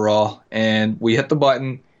 11 overall, and we hit the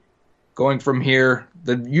button. Going from here,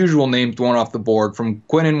 the usual names going off the board from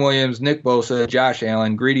Quinnen Williams, Nick Bosa, Josh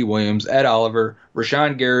Allen, Greedy Williams, Ed Oliver,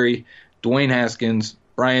 Rashawn Gary, Dwayne Haskins,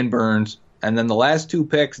 Brian Burns, and then the last 2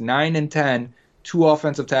 picks, 9 and 10, 2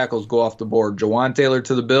 offensive tackles go off the board. Jawan Taylor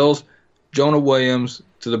to the Bills, Jonah Williams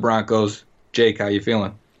to the Broncos. Jake, how you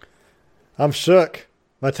feeling? I'm shook.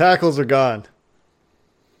 My tackles are gone.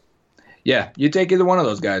 Yeah, you take either one of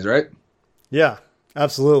those guys, right? Yeah,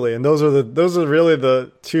 absolutely. And those are really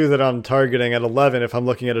the 2 that I'm targeting at 11 if I'm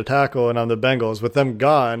looking at a tackle and I'm the Bengals. With them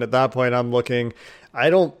gone, at that point I'm looking, I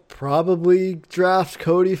don't probably draft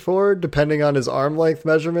Cody Ford depending on his arm length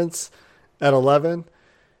measurements at 11.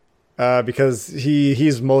 Because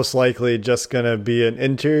he's most likely just going to be an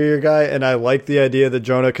interior guy, and I like the idea that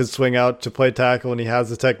Jonah could swing out to play tackle, and he has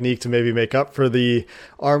the technique to maybe make up for the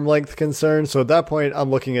arm length concern. So at that point, I'm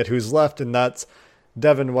looking at who's left, and that's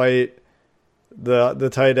Devin White, the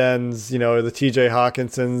tight ends, the TJ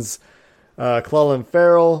Hawkinsons, Clelin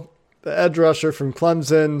Ferrell, the edge rusher from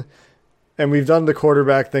Clemson. And we've done the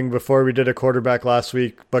quarterback thing before. We did a quarterback last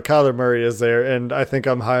week, but Kyler Murray is there, and I think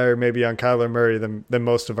I'm higher maybe on Kyler Murray than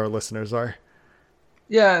most of our listeners are.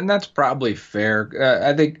 Yeah, and that's probably fair.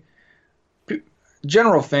 I think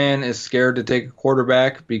general fan is scared to take a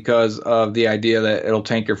quarterback because of the idea that it'll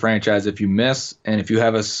tank your franchise if you miss, and if you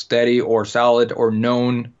have a steady or solid or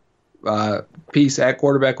known piece at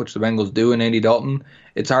quarterback, which the Bengals do in Andy Dalton,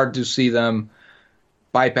 it's hard to see them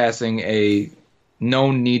bypassing a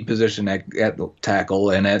known need position at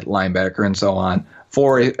tackle and at linebacker and so on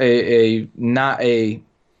for a not a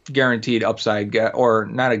guaranteed upside or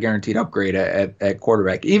not a guaranteed upgrade at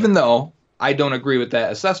quarterback. Even though I don't agree with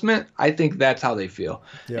that assessment, I think that's how they feel.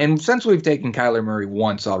 Yeah. And since we've taken Kyler Murray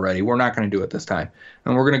once already, we're not going to do it this time.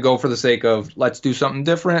 And we're going to go for the sake of let's do something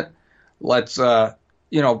different. Let's put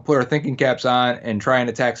our thinking caps on and try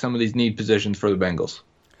and attack some of these need positions for the Bengals.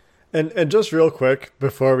 And just real quick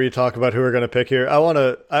before we talk about who we're going to pick here,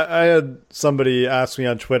 I had somebody ask me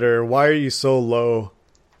on Twitter, why are you so low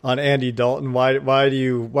on Andy Dalton? Why are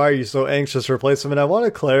you so anxious to replace him? And I want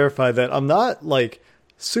to clarify that I'm not like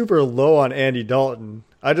super low on Andy Dalton.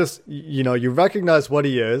 I just, you recognize what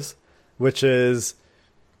he is, which is,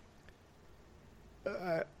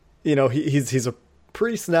 he's a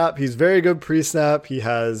pre-snap. He's very good pre-snap. He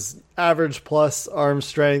has average plus arm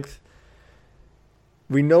strength.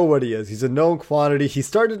 We know what he is. He's a known quantity. He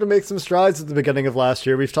started to make some strides at the beginning of last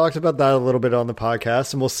year. We've talked about that a little bit on the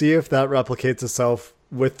podcast, and we'll see if that replicates itself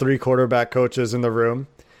with 3 quarterback coaches in the room.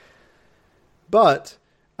 But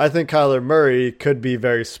I think Kyler Murray could be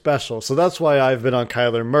very special. So that's why I've been on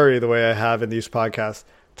Kyler Murray the way I have in these podcasts.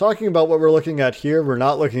 Talking about what we're looking at here, we're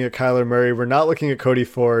not looking at Kyler Murray. We're not looking at Cody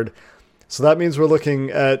Ford. So that means we're looking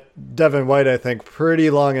at Devin White, I think, pretty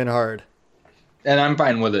long and hard. And I'm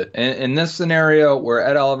fine with it. In this scenario where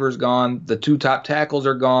Ed Oliver's gone, the 2 top tackles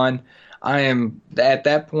are gone, I am at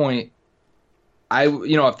that point.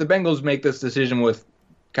 If the Bengals make this decision with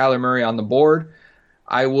Kyler Murray on the board,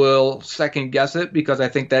 I will second guess it because I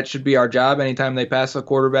think that should be our job anytime they pass a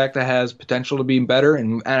quarterback that has potential to be better.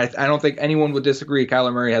 And I don't think anyone would disagree.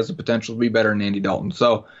 Kyler Murray has the potential to be better than Andy Dalton.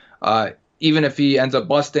 So even if he ends up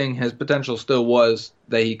busting, his potential still was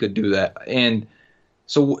that he could do that. And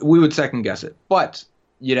so we would second guess it. But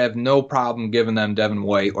you'd have no problem giving them Devin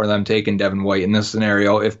White or them taking Devin White in this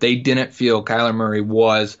scenario if they didn't feel Kyler Murray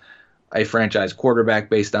was a franchise quarterback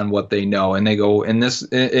based on what they know. And they go in this,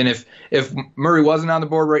 and if Murray wasn't on the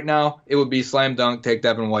board right now, it would be slam dunk, take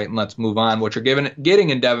Devin White and let's move on. What you're getting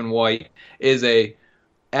in Devin White is a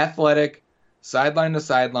athletic, sideline to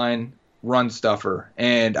sideline run stuffer.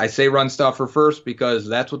 And I say run stuffer first because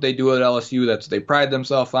that's what they do at LSU. That's what they pride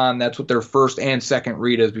themselves on. That's what their first and second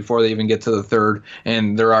read is before they even get to the third,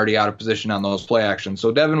 and they're already out of position on those play actions.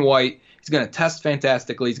 So Devin White, he's going to test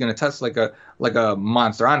fantastically. He's going to test like a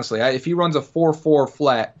monster. Honestly, if he runs a 4.4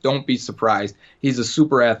 flat, don't be surprised. He's a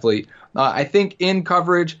super athlete. I think in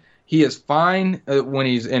coverage, he is fine when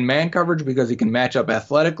he's in man coverage because he can match up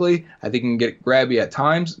athletically. I think he can get grabby at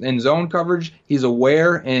times. In zone coverage, he's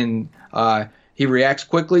aware and he reacts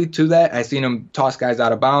quickly to that. I've seen him toss guys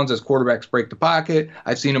out of bounds as quarterbacks break the pocket.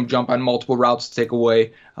 I've seen him jump on multiple routes to take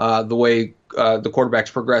away the way the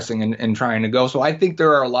quarterback's progressing and trying to go. So I think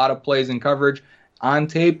there are a lot of plays in coverage on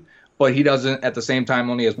tape, but he doesn't, at the same time,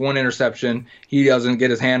 only has 1 interception. He doesn't get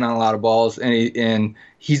his hand on a lot of balls, and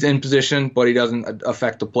he's in position, but he doesn't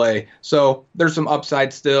affect the play. So there's some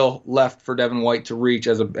upside still left for Devin White to reach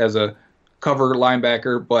as a cover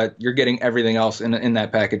linebacker, but you're getting everything else in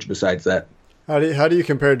that package besides that. How do you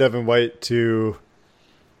compare Devin White to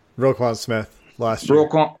Roquan Smith last year?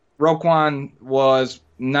 Roquan was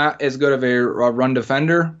not as good of a run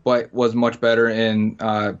defender, but was much better in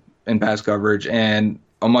pass coverage and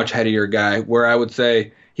a much headier guy, where I would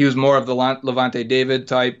say he was more of the Levante David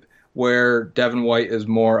type, where Devin White is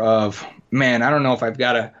more of, I don't know if I've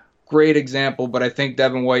got a great example, but I think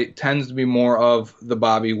Devin White tends to be more of the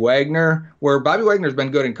Bobby Wagner, where Bobby Wagner's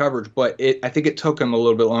been good in coverage, but I think it took him a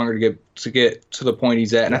little bit longer to get to the point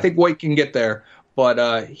he's at. And I think White can get there,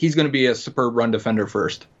 but he's going to be a superb run defender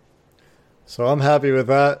first. So I'm happy with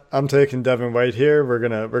that. I'm taking Devin White here. We're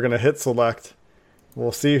gonna hit select.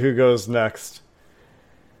 We'll see who goes next.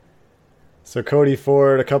 So Cody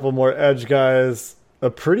Ford, a couple more edge guys. A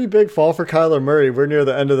pretty big fall for Kyler Murray. We're near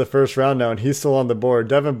the end of the first round now, and he's still on the board.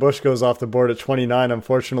 Devin Bush goes off the board at 29,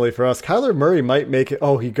 unfortunately for us. Kyler Murray might make it.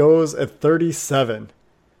 Oh, he goes at 37.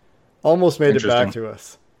 Almost made it back to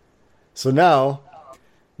us. So now,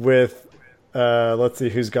 with, let's see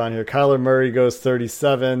who's gone here. Kyler Murray goes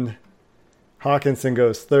 37. Hawkinson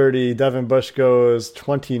goes 30. Devin Bush goes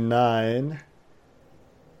 29.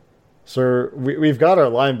 So we've got our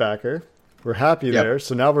linebacker. We're happy there.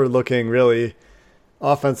 So now we're looking really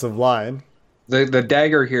offensive line. The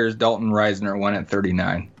dagger here is Dalton Reisner went at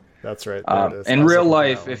 39. That's right. There it is. In real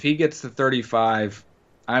life, if he gets to 35,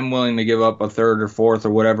 I'm willing to give up a third or fourth or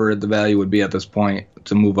whatever the value would be at this point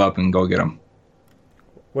to move up and go get him.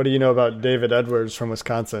 What do you know about David Edwards from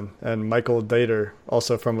Wisconsin and Michael Dater,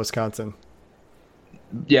 also from Wisconsin?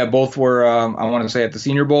 Yeah, both were, I want to say, at the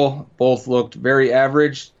Senior Bowl. Both looked very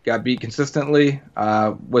average, got beat consistently.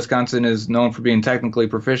 Wisconsin is known for being technically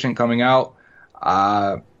proficient coming out.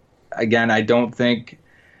 Again, I think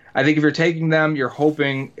if you're taking them, you're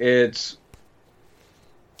hoping it's,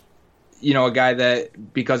 a guy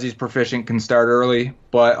that, because he's proficient, can start early,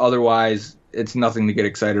 but otherwise it's nothing to get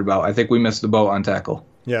excited about. I think we missed the boat on tackle.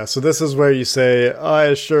 Yeah, so this is where you say,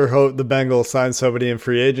 I sure hope the Bengals sign somebody in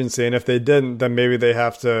free agency, and if they didn't, then maybe they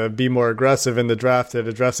have to be more aggressive in the draft at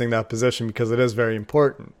addressing that position because it is very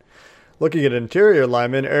important. looking at interior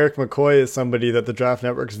linemen, Eric McCoy is somebody that the Draft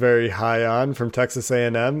Network's very high on from Texas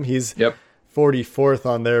A&M. He's 44th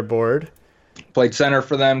on their board. Played center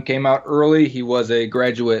for them, came out early. He was a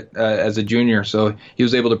graduate as a junior, so he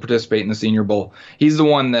was able to participate in the Senior Bowl. He's the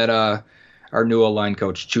one that our new O-line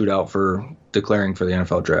coach chewed out for declaring for the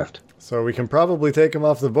NFL draft. So we can probably take him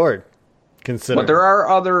off the board, considering. But there are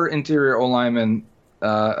other interior O-linemen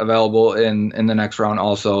available in the next round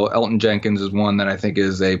also. Elton Jenkins is one that I think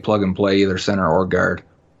is a plug-and-play, either center or guard.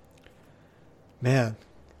 Man,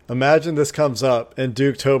 imagine this comes up and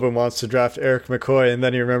Duke Tobin wants to draft Eric McCoy, and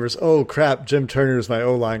then he remembers, oh, crap, Jim Turner is my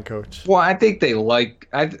O-line coach. Well, I think they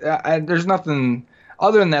there's nothing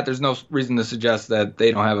other than that. There's no reason to suggest that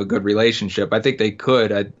they don't have a good relationship. I think they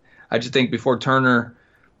could. I just think before Turner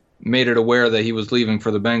made it aware that he was leaving for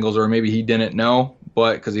the Bengals, or maybe he didn't know,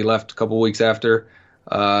 but because he left a couple weeks after,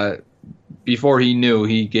 before he knew,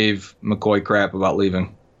 he gave McCoy crap about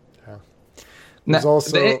leaving. Yeah. There's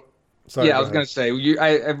I was going to say,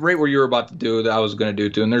 right where you were about to do that, I was going to do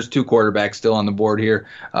too. And there's 2 quarterbacks still on the board here.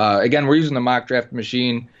 Again, we're using the mock draft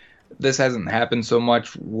machine. This hasn't happened so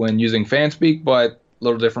much when using FanSpeak, but a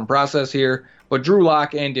little different process here. But Drew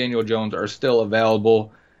Lock and Daniel Jones are still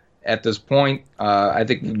available at this point. I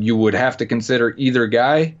think you would have to consider either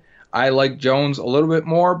guy. I like Jones a little bit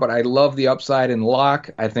more, but I love the upside in Lock.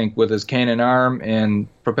 I think with his cannon arm and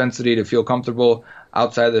propensity to feel comfortable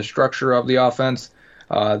outside the structure of the offense,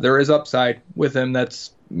 there is upside with him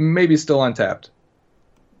that's maybe still untapped.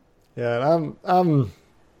 Yeah, and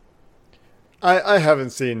I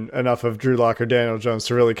haven't seen enough of Drew Lock or Daniel Jones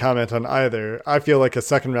to really comment on either. I feel like a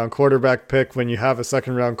second-round quarterback pick when you have a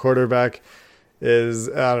second-round quarterback is,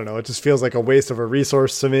 I don't know, it just feels like a waste of a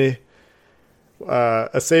resource to me.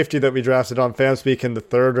 A safety that we drafted on FanSpeak in the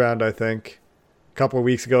 3rd round, I think, a couple of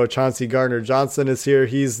weeks ago, Chauncey Gardner-Johnson is here.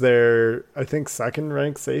 He's their, I think,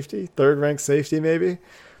 2nd-ranked safety, 3rd-ranked safety maybe.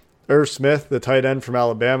 Irv Smith, the tight end from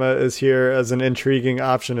Alabama, is here as an intriguing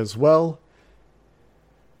option as well.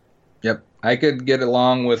 Yep, I could get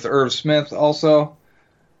along with Irv Smith also.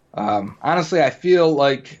 Honestly, I feel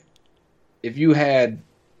like if you had,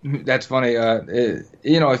 that's funny,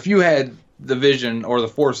 if you had the vision or the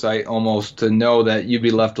foresight almost to know that you'd be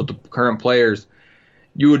left with the current players,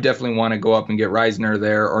 you would definitely want to go up and get Reisner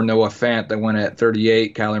there, or Noah Fant that went at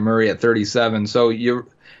 38, Kyler Murray at 37. So it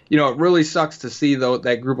really sucks to see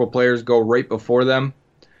that group of players go right before them.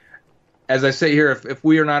 As I say here, if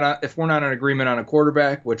we're not in agreement on a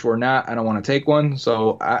quarterback, which we're not, I don't want to take one.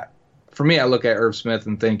 So for me, I look at Irv Smith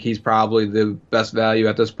and think he's probably the best value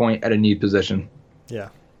at this point at a need position. Yeah.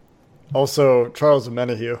 Also, Charles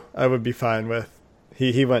Omenihu, I would be fine with.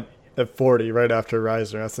 He went at 40 right after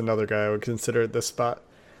Reisner. That's another guy I would consider at this spot.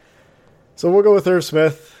 So we'll go with Irv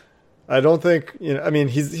Smith. I don't think,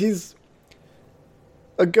 he's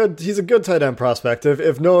a good tight end prospect.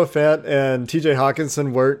 If Noah Fant and TJ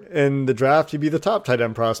Hawkinson weren't in the draft, he'd be the top tight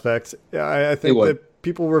end prospect. I think that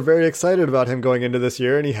people were very excited about him going into this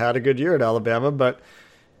year, and he had a good year at Alabama, but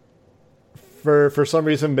for some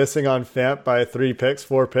reason missing on Fant by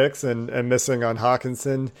 4 picks, and missing on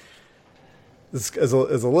Hawkinson is a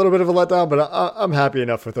little bit of a letdown, but I'm happy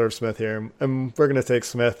enough with Irv Smith here. And we're going to take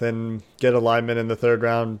Smith and get a lineman in the 3rd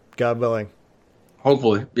round, God willing.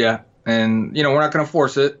 Hopefully, yeah. And, we're not going to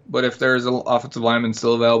force it, but if there's an offensive lineman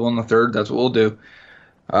still available in the 3rd, that's what we'll do.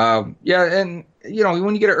 And,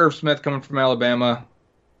 when you get an Irv Smith coming from Alabama,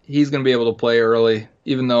 he's going to be able to play early,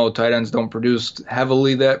 even though tight ends don't produce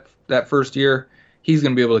heavily that first year. He's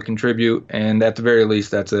going to be able to contribute, and at the very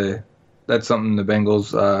least, that's something the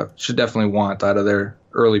Bengals should definitely want out of their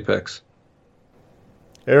early picks.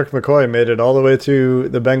 Eric McCoy made it all the way to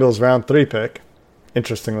the Bengals round 3 pick,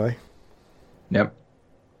 interestingly. Yep.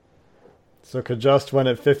 So Kajust went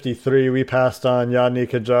at 53. We passed on Yadni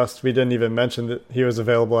Kajust. We didn't even mention that he was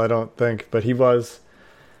available, I don't think, but he was.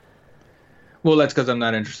 Well, that's because I'm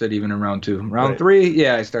not interested even in round 2. Round 3,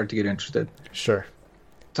 yeah, I start to get interested. Sure.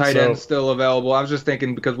 Tight end still available. I was just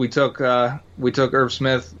thinking because we took Irv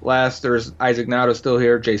Smith last. There's Isaac Nauta still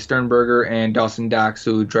here, Jay Sternberger, and Dawson Knox,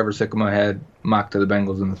 who Trevor Sikkema had mocked to the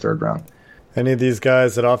Bengals in the 3rd round. Any of these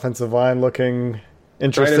guys at offensive line looking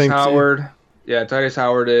interesting? Titus Howard. Yeah, Titus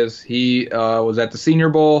Howard is. He was at the Senior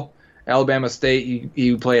Bowl, Alabama State.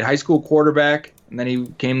 He played high school quarterback, and then he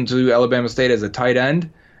came to Alabama State as a tight end.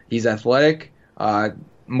 He's athletic,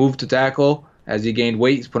 moved to tackle. As he gained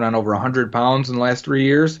weight, he's put on over 100 pounds in the last 3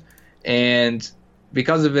 years. And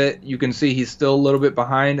because of it, you can see he's still a little bit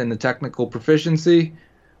behind in the technical proficiency,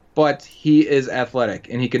 but he is athletic,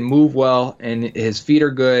 and he can move well, and his feet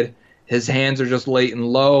are good. His hands are just late and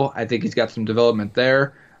low. I think he's got some development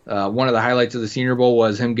there. One of the highlights of the Senior Bowl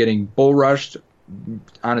was him getting bull rushed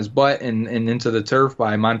on his butt and into the turf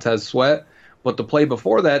by Montez Sweat. But the play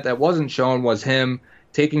before that wasn't shown was him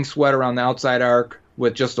taking Sweat around the outside arc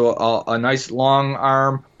with just a nice long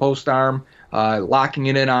arm, post arm, locking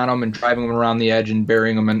it in on him and driving him around the edge and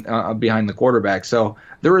burying him behind the quarterback. So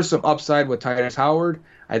there is some upside with Tytus Howard.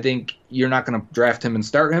 I think you're not going to draft him and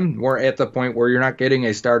start him. We're at the point where you're not getting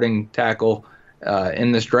a starting tackle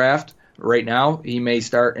in this draft right now. He may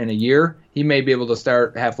start in a year. He may be able to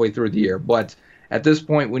start halfway through the year. But at this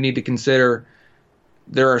point, we need to consider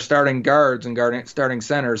there are starting guards and starting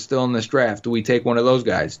centers still in this draft. Do we take one of those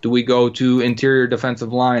guys? Do we go to interior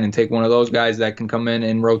defensive line and take one of those guys that can come in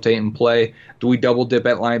and rotate and play? Do we double dip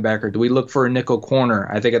at linebacker? Do we look for a nickel corner?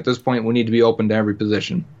 I think at this point we need to be open to every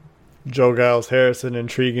position. Joe Giles Harris, an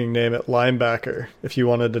intriguing name at linebacker. If you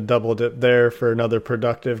wanted to double dip there for another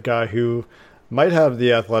productive guy who might have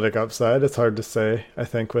the athletic upside, it's hard to say, I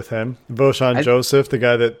think, with him. Voshon Joseph, the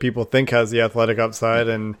guy that people think has the athletic upside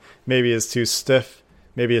and maybe is too stiff.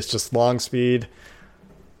 Maybe it's just long speed.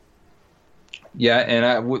 Yeah,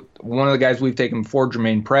 and one of the guys we've taken before,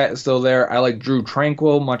 Jermaine Pratt, is still there. I like Drew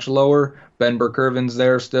Tranquil, much lower. Ben Burkervin's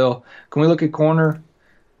there still. Can we look at corner?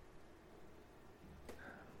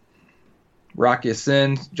 Rock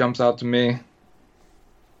Ya-Sin jumps out to me.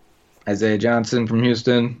 Isaiah Johnson from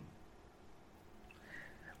Houston.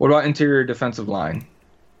 What about interior defensive line?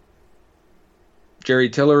 Jerry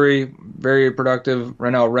Tillery, very productive.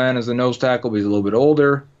 Renell Wren is a nose tackle, but he's a little bit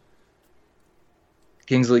older.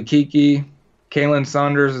 Kingsley Keke. Kalen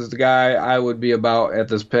Saunders is the guy I would be about at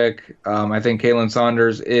this pick. I think Kalen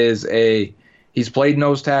Saunders he's played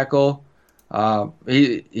nose tackle.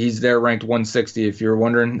 He's there ranked 160 if you're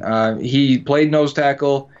wondering. He played nose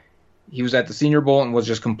tackle. He was at the Senior Bowl and was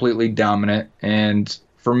just completely dominant. And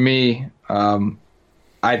for me,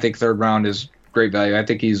 I think third round is great value. I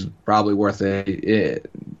think he's probably worth a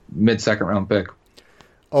mid-second round pick.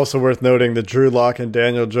 Also worth noting that Drew Lock and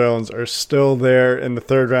Daniel Jones are still there in the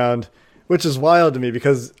third round, which is wild to me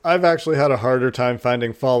because I've actually had a harder time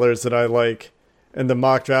finding fallers that I like in the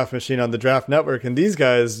mock draft machine on the Draft Network. And these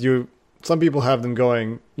guys, some people have them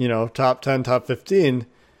going, top 10, top 15.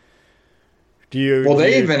 They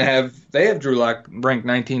have Drew Lock ranked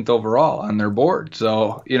 19th overall on their board.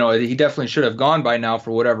 So, he definitely should have gone by now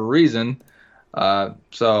for whatever reason.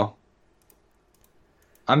 So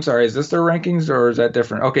I'm sorry, is this their rankings or is that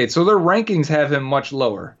different? Okay, so their rankings have him much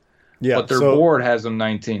lower. Yeah, but their board has him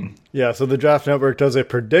 19. Yeah, so the Draft Network does a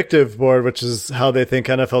predictive board, which is how they think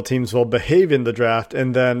NFL teams will behave in the draft,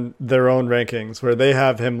 and then their own rankings, where they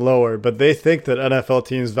have him lower. But they think that NFL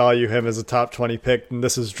teams value him as a top 20 pick, and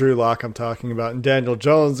this is Drew Lock I'm talking about. And Daniel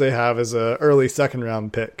Jones they have as an early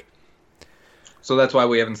second-round pick. So that's why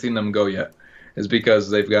we haven't seen them go yet, is because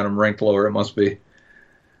they've got him ranked lower, it must be.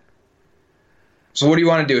 So what do you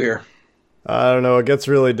want to do here? I don't know. It gets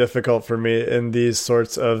really difficult for me in these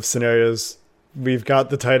sorts of scenarios. We've got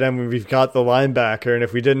the tight end, we've got the linebacker, and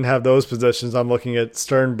if we didn't have those positions, I'm looking at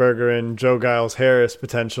Sternberger and Joe Giles Harris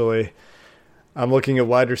potentially. I'm looking at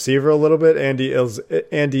wide receiver a little bit.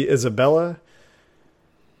 Andy Isabella,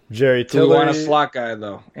 Jerry Tillery. We want a slot guy,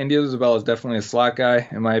 though. Andy Isabella is definitely a slot guy,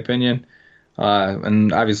 in my opinion.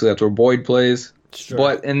 And obviously that's where Boyd plays. Sure.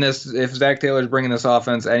 But in this, if Zach Taylor's bringing this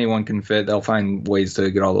offense, anyone can fit. They'll find ways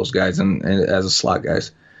to get all those guys in as a slot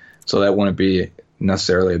guys. So that wouldn't be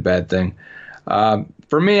necessarily a bad thing.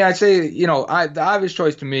 For me, I'd say, the obvious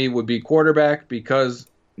choice to me would be quarterback because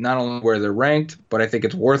not only where they're ranked, but I think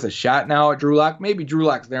it's worth a shot now at Drew Lock. Maybe Drew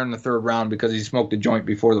Lock's there in the third round because he smoked a joint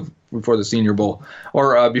before the Senior Bowl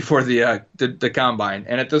or before the Combine.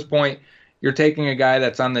 And at this point, you're taking a guy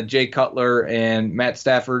that's on the Jay Cutler and Matt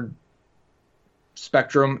Stafford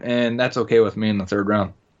spectrum, and that's okay with me in the third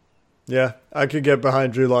round. Yeah, I could get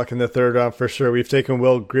behind Drew Lock in the third round for sure. We've taken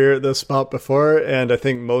Will Grier at this spot before, and I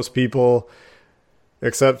think most people,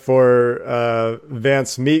 except for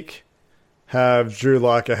Vance Meek, have Drew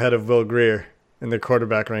Lock ahead of Will Grier in the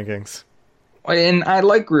quarterback rankings. And I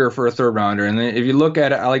like Grier for a third rounder. And if you look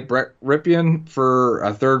at it, I like Brett Ripien for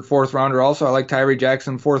a third, fourth rounder. Also, I like Tyree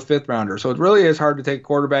Jackson, fourth, fifth rounder. So it really is hard to take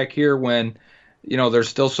quarterback here when there's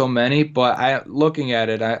still so many, but looking at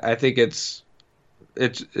it, I think it's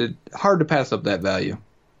hard to pass up that value.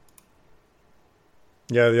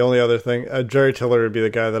 Yeah, the only other thing, Jerry Tiller would be the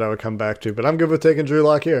guy that I would come back to, but I'm good with taking Drew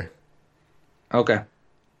Lock here. Okay.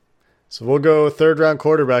 So we'll go third round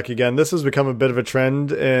quarterback again. This has become a bit of a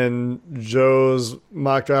trend in Joe's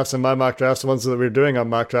mock drafts and my mock drafts, the ones that we're doing on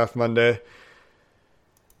Mock Draft Monday.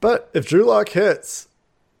 But if Drew Lock hits,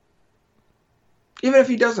 even if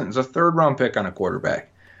he doesn't, it's a third-round pick on a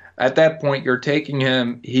quarterback. At that point, you're taking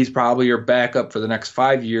him. He's probably your backup for the next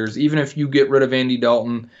 5 years. Even if you get rid of Andy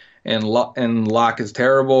Dalton and Locke is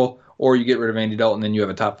terrible, or you get rid of Andy Dalton, then you have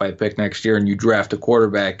a top 5 pick next year and you draft a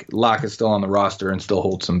quarterback, Locke is still on the roster and still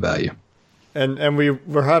holds some value. And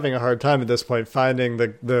we're having a hard time at this point finding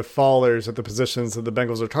the fallers at the positions that the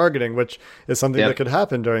Bengals are targeting, which is something that could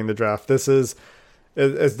happen during the draft.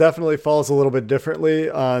 It definitely falls a little bit differently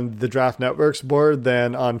on the Draft Network's board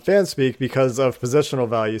than on Fanspeak because of positional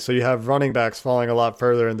value. So you have running backs falling a lot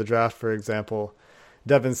further in the draft, for example.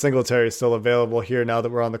 Devin Singletary is still available here now that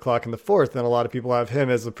we're on the clock in the 4th, and a lot of people have him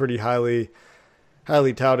as a pretty highly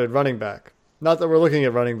touted running back. Not that we're looking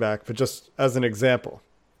at running back, but just as an example.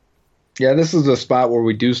 Yeah, this is a spot where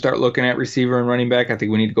we do start looking at receiver and running back. I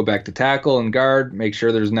think we need to go back to tackle and guard, make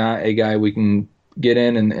sure there's not a guy we can get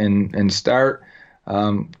in and start.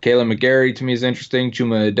 Kalen McGarry to me is interesting.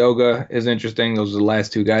 Chuma Edoga is interesting. Those are the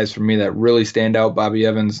last 2 guys for me that really stand out. Bobby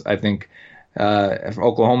Evans, I think, from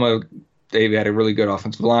Oklahoma, they've had a really good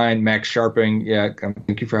offensive line. Max Sharping,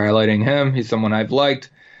 thank you for highlighting him. He's someone I've liked.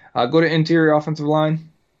 Go to interior offensive line.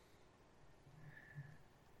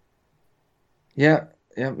 Yep.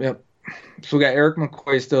 So we got Eric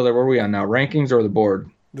McCoy still there. Where are we on now? Rankings or the board?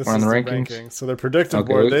 This We're is on the the rankings. rankings. So they're predicted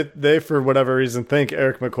board. They for whatever reason think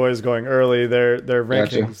Eric McCoy is going early. Their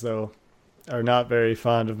rankings though are not very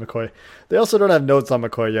fond of McCoy. They also don't have notes on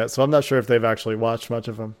McCoy yet, so I'm not sure if they've actually watched much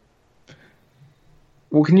of him.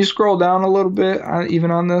 Well, can you scroll down a little bit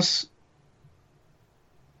even on this?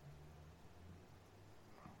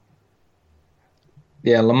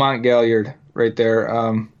 Yeah, Lamont Galliard right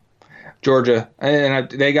there. Georgia,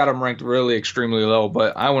 and they got him ranked really extremely low,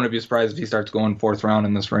 but I wouldn't be surprised if he starts going 4th round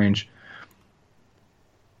in this range.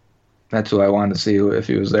 That's who I wanted to see if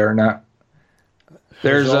he was there or not.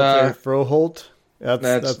 There's Froholt.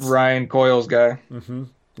 That's Ryan Coyle's guy. Mm-hmm.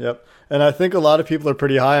 Yep. And I think a lot of people are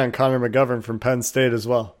pretty high on Connor McGovern from Penn State as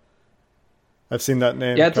well. I've seen that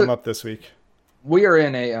name come up this week. We are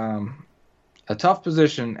in a tough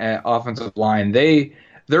position at offensive line.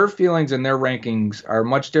 Their feelings and their rankings are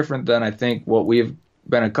much different than I think what we've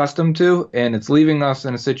been accustomed to, and it's leaving us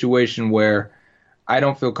in a situation where I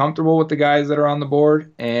don't feel comfortable with the guys that are on the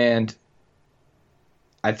board, and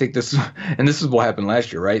I think this is what happened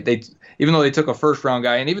last year, right? Even though they took a 1st-round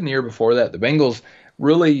guy, and even the year before that, the Bengals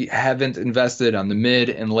really haven't invested on the mid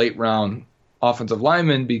and late round offensive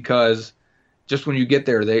linemen because just when you get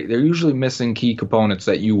there, they're usually missing key components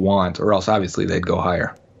that you want, or else obviously they'd go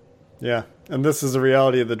higher. Yeah, and this is the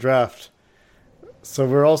reality of the draft. So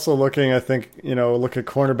we're also looking, I think, look at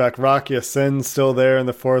cornerback Rocky Sin still there in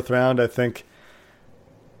the 4th round, I think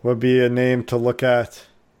would be a name to look at.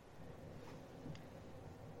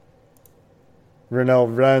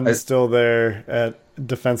 Renell Wren's still there at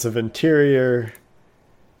defensive interior.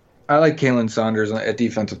 I like Kalen Saunders at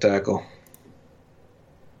defensive tackle.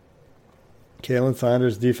 Kalen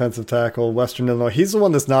Saunders, defensive tackle, Western Illinois. He's the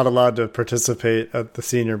one that's not allowed to participate at the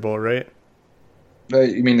Senior Bowl, right?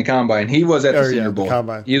 You mean the Combine? He was at the Senior Bowl.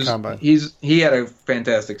 Combine. He had a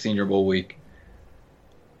fantastic Senior Bowl week.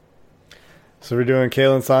 So we're doing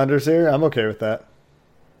Kalen Saunders here? I'm okay with that.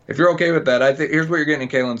 If you're okay with that, I think here's what you're getting in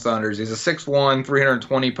Kalen Saunders. He's a 6'1",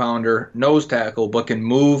 320-pounder, nose tackle, but can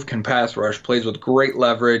move, can pass rush, plays with great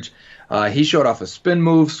leverage. He showed off a spin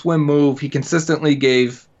move, swim move. He consistently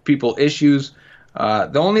gave people issues.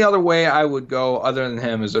 The only other way I would go other than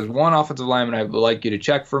him is there's one offensive lineman I would like you to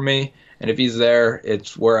check for me, and if he's there,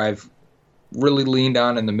 it's where I've really leaned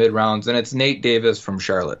on in the mid-rounds, and it's Nate Davis from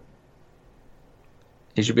Charlotte.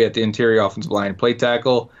 He should be at the interior offensive line. Play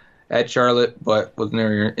tackle at Charlotte, but was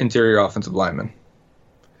an interior offensive lineman.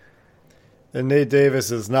 And Nate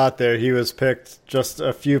Davis is not there. He was picked just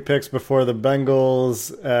a few picks before the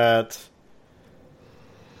Bengals at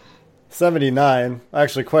 79.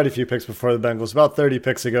 Actually, quite a few picks before the Bengals, about 30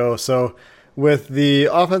 picks ago. So with the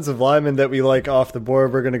offensive lineman that we like off the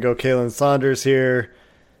board, we're going to go Kalen Saunders here.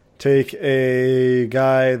 Take a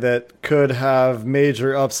guy that could have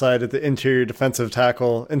major upside at the interior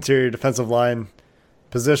defensive line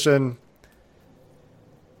position.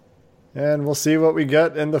 And we'll see what we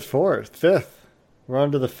get in the 5th. We're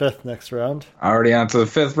on to the 5th next round. Already on to the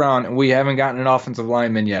 5th round, and we haven't gotten an offensive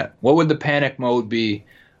lineman yet. What would the panic mode be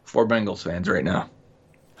for Bengals fans right now?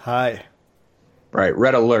 High. Right,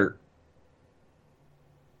 red alert.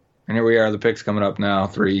 And here we are, the picks coming up now.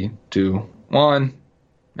 3, 2, 1,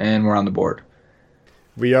 and we're on the board.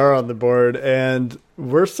 We are on the board, and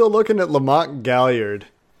we're still looking at Lamont Galliard.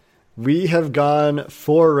 We have gone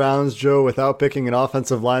 4 rounds, Joe, without picking an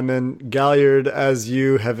offensive lineman. Galliard, as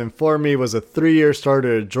you have informed me, was a 3-year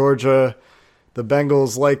starter at Georgia. The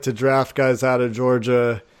Bengals like to draft guys out of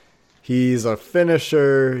Georgia. He's a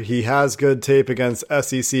finisher. He has good tape against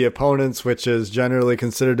SEC opponents, which is generally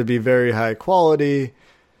considered to be very high quality.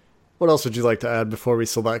 What else would you like to add before we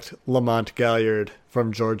select Lamont Gaillard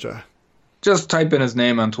from Georgia? Just type in his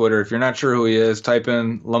name on Twitter. If you're not sure who he is, type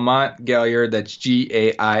in Lamont Gaillard. That's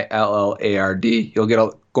Gaillard. You'll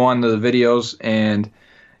go on to the videos, and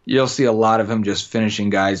you'll see a lot of him just finishing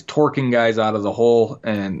guys, torquing guys out of the hole,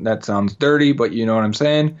 and that sounds dirty, but you know what I'm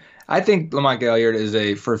saying. I think Lamont Gaillard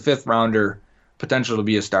is for a fifth rounder, potential to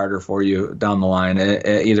be a starter for you down the line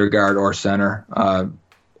at either guard or center.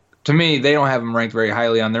 To me, they don't have him ranked very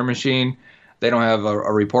highly on their machine. They don't have a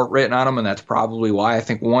report written on him, and that's probably why. I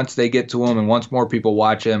think once they get to him and once more people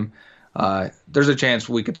watch him, there's a chance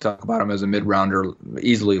we could talk about him as a mid-rounder,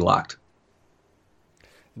 easily locked.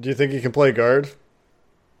 Do you think he can play guard?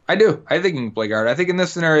 I do. I think he can play guard. I think in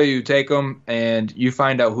this scenario, you take him and you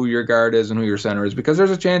find out who your guard is and who your center is, because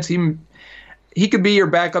there's a chance he could be your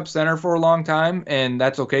backup center for a long time, and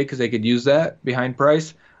that's okay because they could use that behind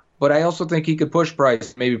Price. But I also think he could push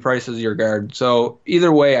Price. Maybe Price is your guard. So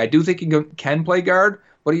either way, I do think he can play guard,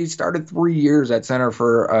 but he started 3 years at center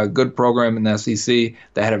for a good program in the SEC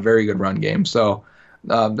that had a very good run game. So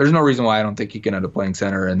there's no reason why I don't think he can end up playing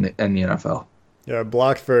center in the NFL. Yeah,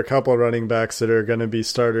 blocked for a couple running backs that are going to be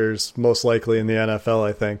starters most likely in the NFL,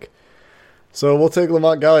 I think. So we'll take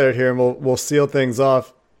Lamont Gaillard here, and we'll seal things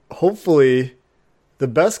off. Hopefully, the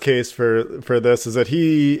best case for this is that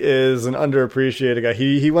he is an underappreciated guy.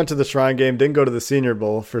 He went to the Shrine Game, didn't go to the Senior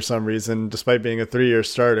Bowl for some reason, despite being a 3-year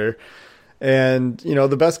starter. And,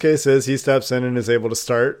 the best case is he steps in and is able to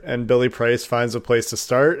start, and Billy Price finds a place to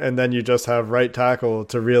start, and then you just have right tackle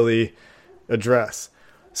to really address.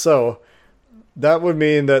 So that would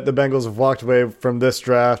mean that the Bengals have walked away from this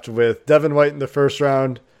draft with Devin White in the first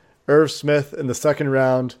round, Irv Smith in the second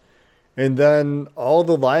round, and then all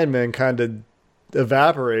the linemen kind of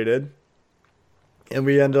evaporated, and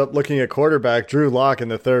we end up looking at quarterback Drew Lock in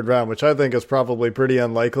the third round, which I think is probably pretty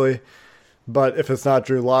unlikely. But if it's not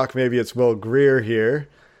Drew Lock, maybe it's Will Grier here.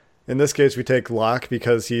 In this case, we take Lock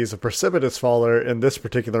because he's a precipitous faller in this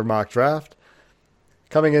particular mock draft.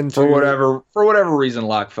 Coming into for whatever reason,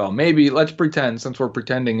 Lock fell. Maybe let's pretend, since we're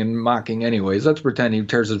pretending and mocking anyways, let's pretend he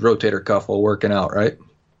tears his rotator cuff while working out, right?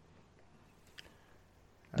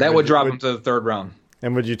 That would drop him to the third round.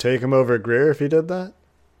 And would you take him over Grier if he did that?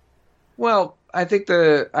 Well, I think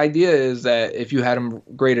the idea is that if you had him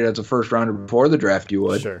graded as a first rounder before the draft, you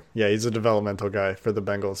would. Sure. Yeah, he's a developmental guy for the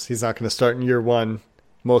Bengals. He's not going to start in year one,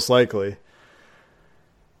 most likely.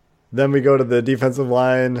 Then we go to the defensive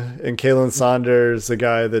line, and Kalen Saunders, a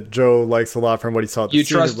guy that Joe likes a lot from what he saw at the You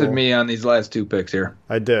Senior trusted Bowl. me on these last two picks here.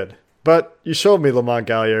 I did. But you showed me Lamont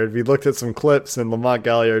Gaillard. We looked at some clips, and Lamont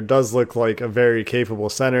Gaillard does look like a very capable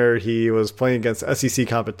center. He was playing against SEC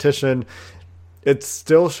competition. It's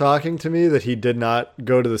still shocking to me that he did not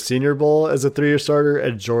go to the Senior Bowl as a 3-year starter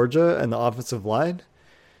at Georgia and the offensive line.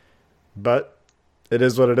 But it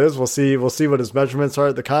is what it is. We'll see what his measurements are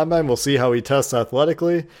at the combine. We'll see how he tests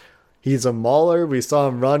athletically. He's a mauler. We saw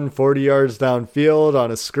him run 40 yards downfield on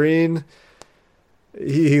a screen.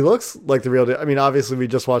 He looks like the real deal. I mean, obviously, we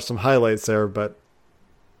just watched some highlights there, but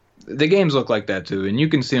the games look like that too, and you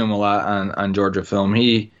can see him a lot on Georgia film.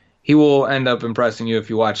 He will end up impressing you if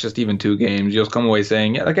you watch just even 2 games. You'll come away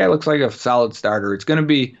saying, yeah, that guy looks like a solid starter. It's going to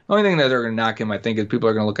be the only thing that they're going to knock him, I think, is people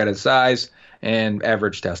are going to look at his size and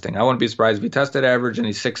average testing. I wouldn't be surprised if he tested average and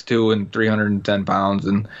he's 6'2" and 310 pounds,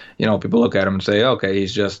 and people look at him and say, okay,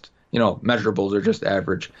 he's just measurables are just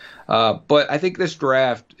average. But I think this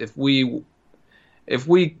draft, if we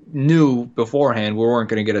knew beforehand we weren't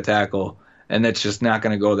going to get a tackle, and that's just not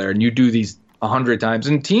going to go there, and you do these 100 times,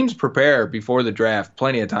 and teams prepare before the draft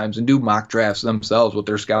plenty of times and do mock drafts themselves with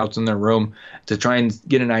their scouts in their room to try and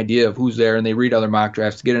get an idea of who's there, and they read other mock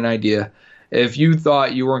drafts to get an idea. If you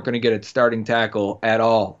thought you weren't going to get a starting tackle at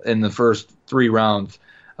all in the first 3 rounds,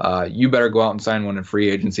 you better go out and sign one in free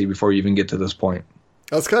agency before you even get to this point.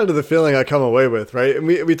 That's kind of the feeling I come away with, right? And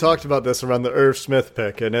we talked about this around the Irv Smith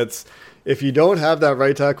pick, and it's if you don't have that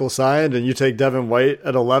right tackle signed and you take Devin White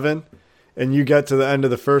at 11 and you get to the end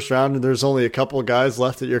of the first round and there's only a couple of guys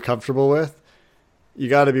left that you're comfortable with, you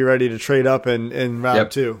got to be ready to trade up in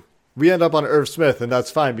round 2. We end up on Irv Smith, and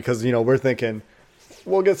that's fine because, we're thinking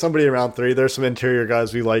we'll get somebody in round 3. There's some interior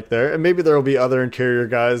guys we like there, and maybe there will be other interior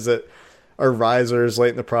guys that are risers late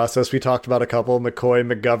in the process. We talked about a couple, McCoy,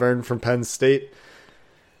 McGovern from Penn State.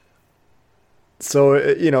 So,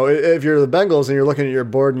 if you're the Bengals and you're looking at your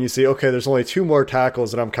board and you see, okay, there's only 2 more tackles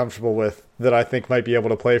that I'm comfortable with that I think might be able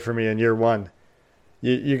to play for me in year 1,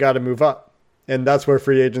 you got to move up. And that's where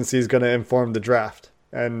free agency is going to inform the draft.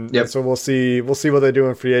 And so we'll see what they do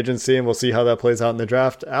in free agency, and we'll see how that plays out in the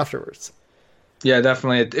draft afterwards. Yeah,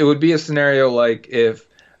 definitely. It would be a scenario like if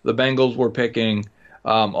the Bengals were picking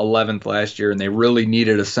 11th last year, and they really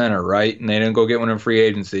needed a center, right? And they didn't go get one in free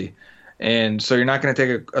agency. And so you're not going to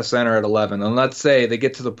take a center at 11. And let's say they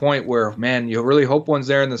get to the point where, man, you really hope one's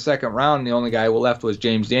there in the second round. And the only guy left was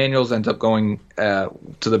James Daniels, ends up going to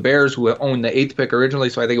the Bears, who owned the 8th pick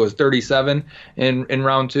originally. So I think it was 37 in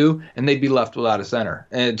round 2, and they'd be left without a center.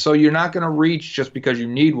 And so you're not going to reach just because you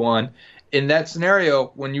need one. In that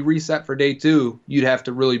scenario, when you reset for day 2, you'd have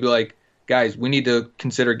to really be like, guys, we need to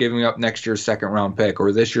consider giving up next year's second-round pick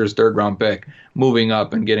or this year's third-round pick, moving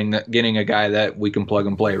up and getting a guy that we can plug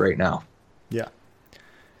and play right now. Yeah.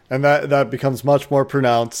 And that becomes much more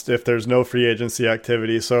pronounced if there's no free agency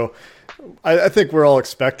activity. So I think we're all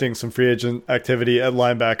expecting some free agent activity at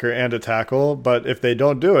linebacker and at tackle. But if they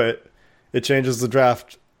don't do it, it changes the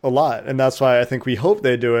draft a lot. And that's why I think we hope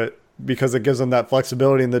they do it, because it gives them that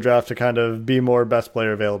flexibility in the draft to kind of be more best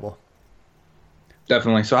player available.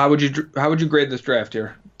 Definitely. So how would you grade this draft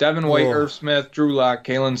here? Devin White, Irv Smith, Drew Lock,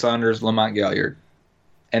 Kalen Saunders, Lamont Galliard.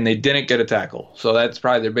 And they didn't get a tackle. So that's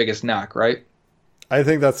probably their biggest knock, right? I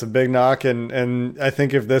think that's a big knock, and I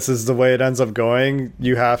think if this is the way it ends up going,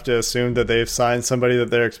 you have to assume that they've signed somebody that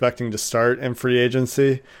they're expecting to start in free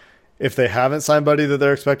agency. If they haven't signed somebody that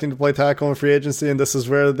they're expecting to play tackle in free agency, and this is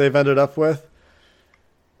where they've ended up with.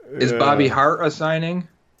 Is Bobby Hart a signing?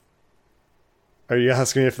 Are you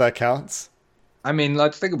asking me if that counts? I mean,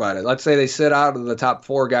 let's think about it. Let's say they sit out of the top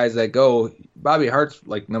 4 guys that go. Bobby Hart's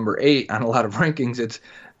like number 8 on a lot of rankings.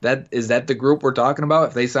 Is that the group we're talking about?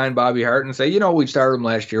 If they sign Bobby Hart and say, we started him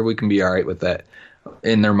last year, we can be all right with that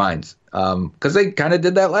in their minds. Because they kind of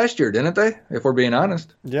did that last year, didn't they? If we're being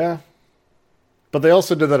honest. Yeah. But they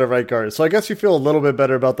also did that at right guard. So I guess you feel a little bit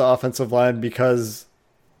better about the offensive line because,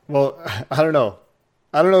 well, I don't know.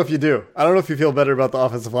 I don't know if you do. I don't know if you feel better about the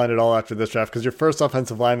offensive line at all after this draft, because your first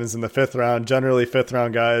offensive lineman's in the 5th round. Generally, 5th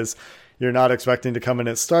round guys you're not expecting to come in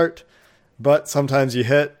and start, but sometimes you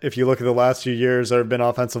hit. If you look at the last few years, there have been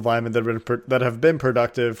offensive linemen that have been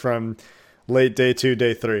productive from late day 2,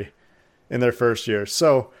 day 3 in their first year.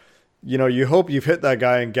 So, you hope you've hit that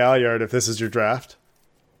guy in Galliard if this is your draft.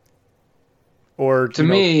 Or to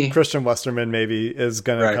me, Christian Westerman maybe is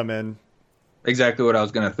going to come in. Exactly what I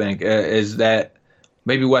was going to think is that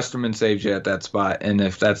maybe Westerman saves you at that spot, and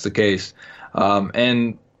if that's the case.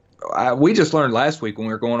 We just learned last week when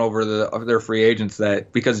we were going over their free agents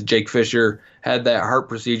that because Jake Fisher had that heart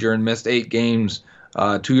procedure and missed 8 games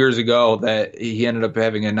 2 years ago, that he ended up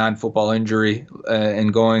having a non-football injury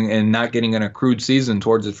and going and not getting an accrued season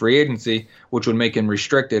towards his free agency, which would make him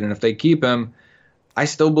restricted. And if they keep him, I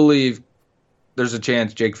still believe there's a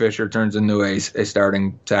chance Jake Fisher turns into a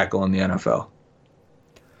starting tackle in the NFL.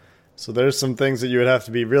 So there's some things that you would have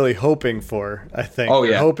to be really hoping for, I think. Oh,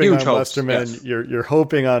 yeah. You're hoping Huge on hopes, Westerman. yes. You're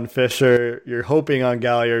hoping on Fisher. You're hoping on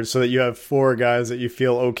Galliard so that you have 4 guys that you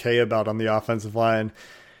feel okay about on the offensive line.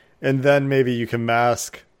 And then maybe you can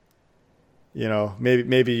mask,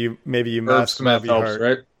 maybe you Irv mask Smith helps, Hart.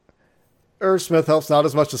 right? Irv Smith helps not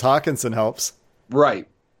as much as Hawkinson helps. Right.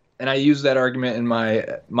 And I used that argument in my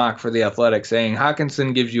mock for the Athletic, saying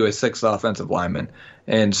Hawkinson gives you a 6th offensive lineman.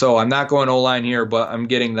 And so I'm not going O-line here, but I'm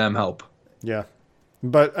getting them help. Yeah.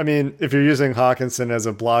 But, I mean, if you're using Hawkinson as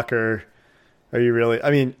a blocker, are you really –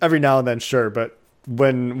 I mean, every now and then, sure. But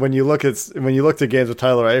when you look to games with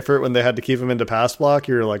Tyler Eifert, when they had to keep him into pass block,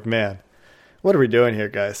 you're like, man, what are we doing here,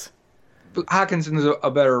 guys? But Hawkinson is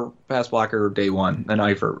a better pass blocker day 1 than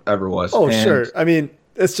Eifert ever was. Oh, sure. I mean –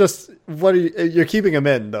 it's just you're keeping him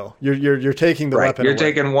in though. You're taking the weapon. You're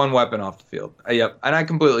away. taking one weapon off the field. Yep, and I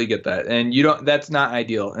completely get that. And that's not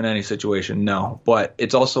ideal in any situation, no. But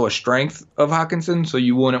it's also a strength of Hawkinson, so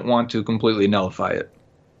you wouldn't want to completely nullify it.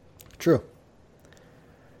 True.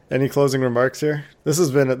 Any closing remarks here? This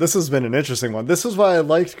has been an interesting one. This is why I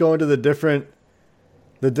liked going to the different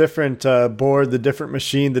board, the different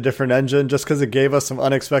machine, the different engine, just because it gave us some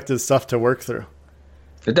unexpected stuff to work through.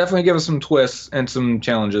 It definitely gave us some twists and some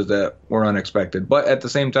challenges that were unexpected. But at the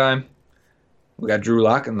same time, we got Drew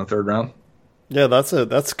Lock in the 3rd round. Yeah,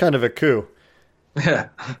 that's kind of a coup. Yeah.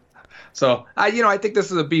 So I think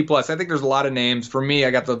this is a B+. I think there's a lot of names. For me,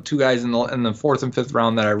 I got the 2 guys in the 4th and 5th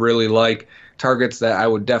round that I really like, targets that I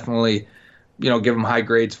would definitely, give them high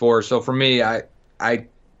grades for. So for me, I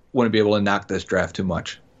wouldn't be able to knock this draft too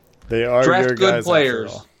much. They are draft your good guys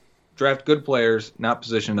players. Draft good players, not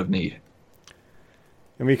position of need.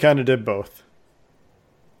 And we kind of did both.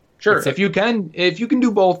 Sure. If you can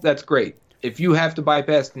do both, that's great. If you have to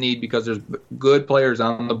bypass the need because there's good players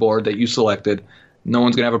on the board that you selected, no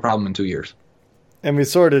one's going to have a problem in 2 years. And we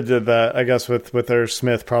sort of did that, I guess, with Irv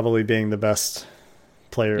Smith probably being the best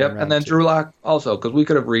player. Yep, and then Drew Lock also, because we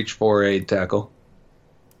could have reached for a tackle.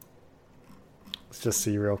 Let's just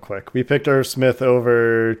see real quick. We picked Irv Smith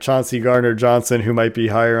over Chauncey Gardner-Johnson, who might be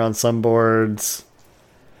higher on some boards.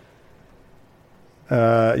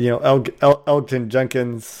 Elgton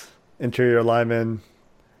Jenkins, interior lineman.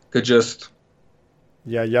 Yadni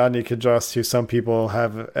Kajust, who some people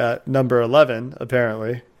have at number 11,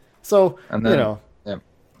 apparently. So, and then, Yeah.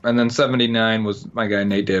 And then 79 was my guy,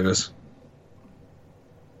 Nate Davis.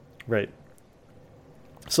 Right.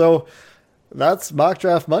 So, that's Mock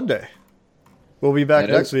Draft Monday. We'll be back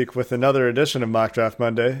next week with another edition of Mock Draft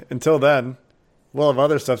Monday. Until then, we'll have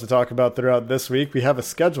other stuff to talk about throughout this week. We have a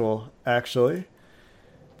schedule, actually.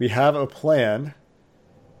 We have a plan.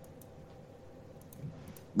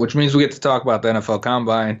 Which means we get to talk about the NFL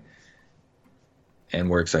Combine, and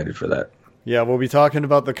we're excited for that. Yeah, we'll be talking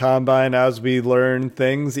about the Combine as we learn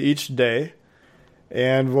things each day.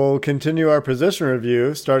 And we'll continue our position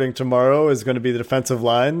review. Starting tomorrow is going to be the defensive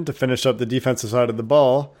line to finish up the defensive side of the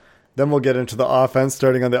ball. Then we'll get into the offense,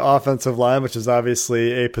 starting on the offensive line, which is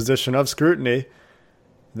obviously a position of scrutiny.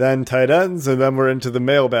 Then tight ends, and then we're into the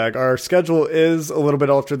mailbag. Our schedule is a little bit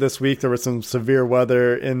altered this week. There was some severe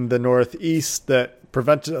weather in the Northeast that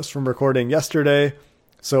prevented us from recording yesterday.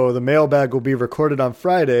 So the mailbag will be recorded on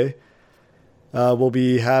Friday. We'll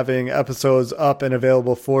be having episodes up and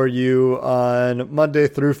available for you on Monday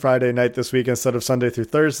through Friday night this week instead of Sunday through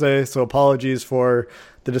Thursday. So apologies for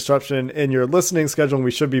the disruption in your listening schedule. And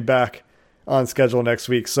we should be back on schedule next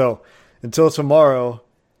week. So until tomorrow,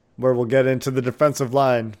 where we'll get into the defensive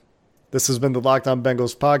line, this has been the Locked On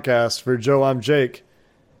Bengals podcast. For Joe, I'm Jake.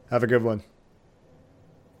 Have a good one.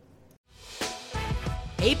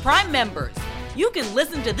 Hey, Prime members, you can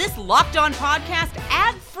listen to this Locked On podcast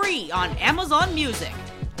ad-free on Amazon Music.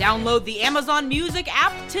 Download the Amazon Music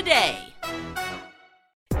app today.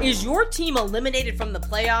 Is your team eliminated from the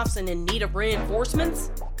playoffs and in need of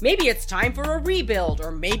reinforcements? Maybe it's time for a rebuild,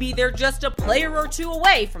 or maybe they're just a player or two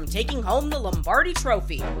away from taking home the Lombardi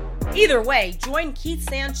Trophy. Either way, join Keith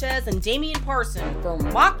Sanchez and Damian Parson for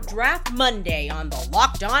Mock Draft Monday on the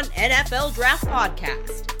Locked On NFL Draft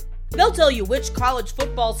Podcast. They'll tell you which college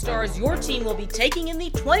football stars your team will be taking in the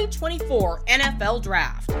 2024 NFL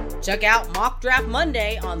Draft. Check out Mock Draft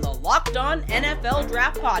Monday on the Locked On NFL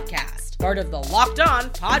Draft Podcast, part of the Locked On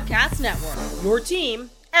Podcast Network. Your team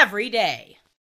every day.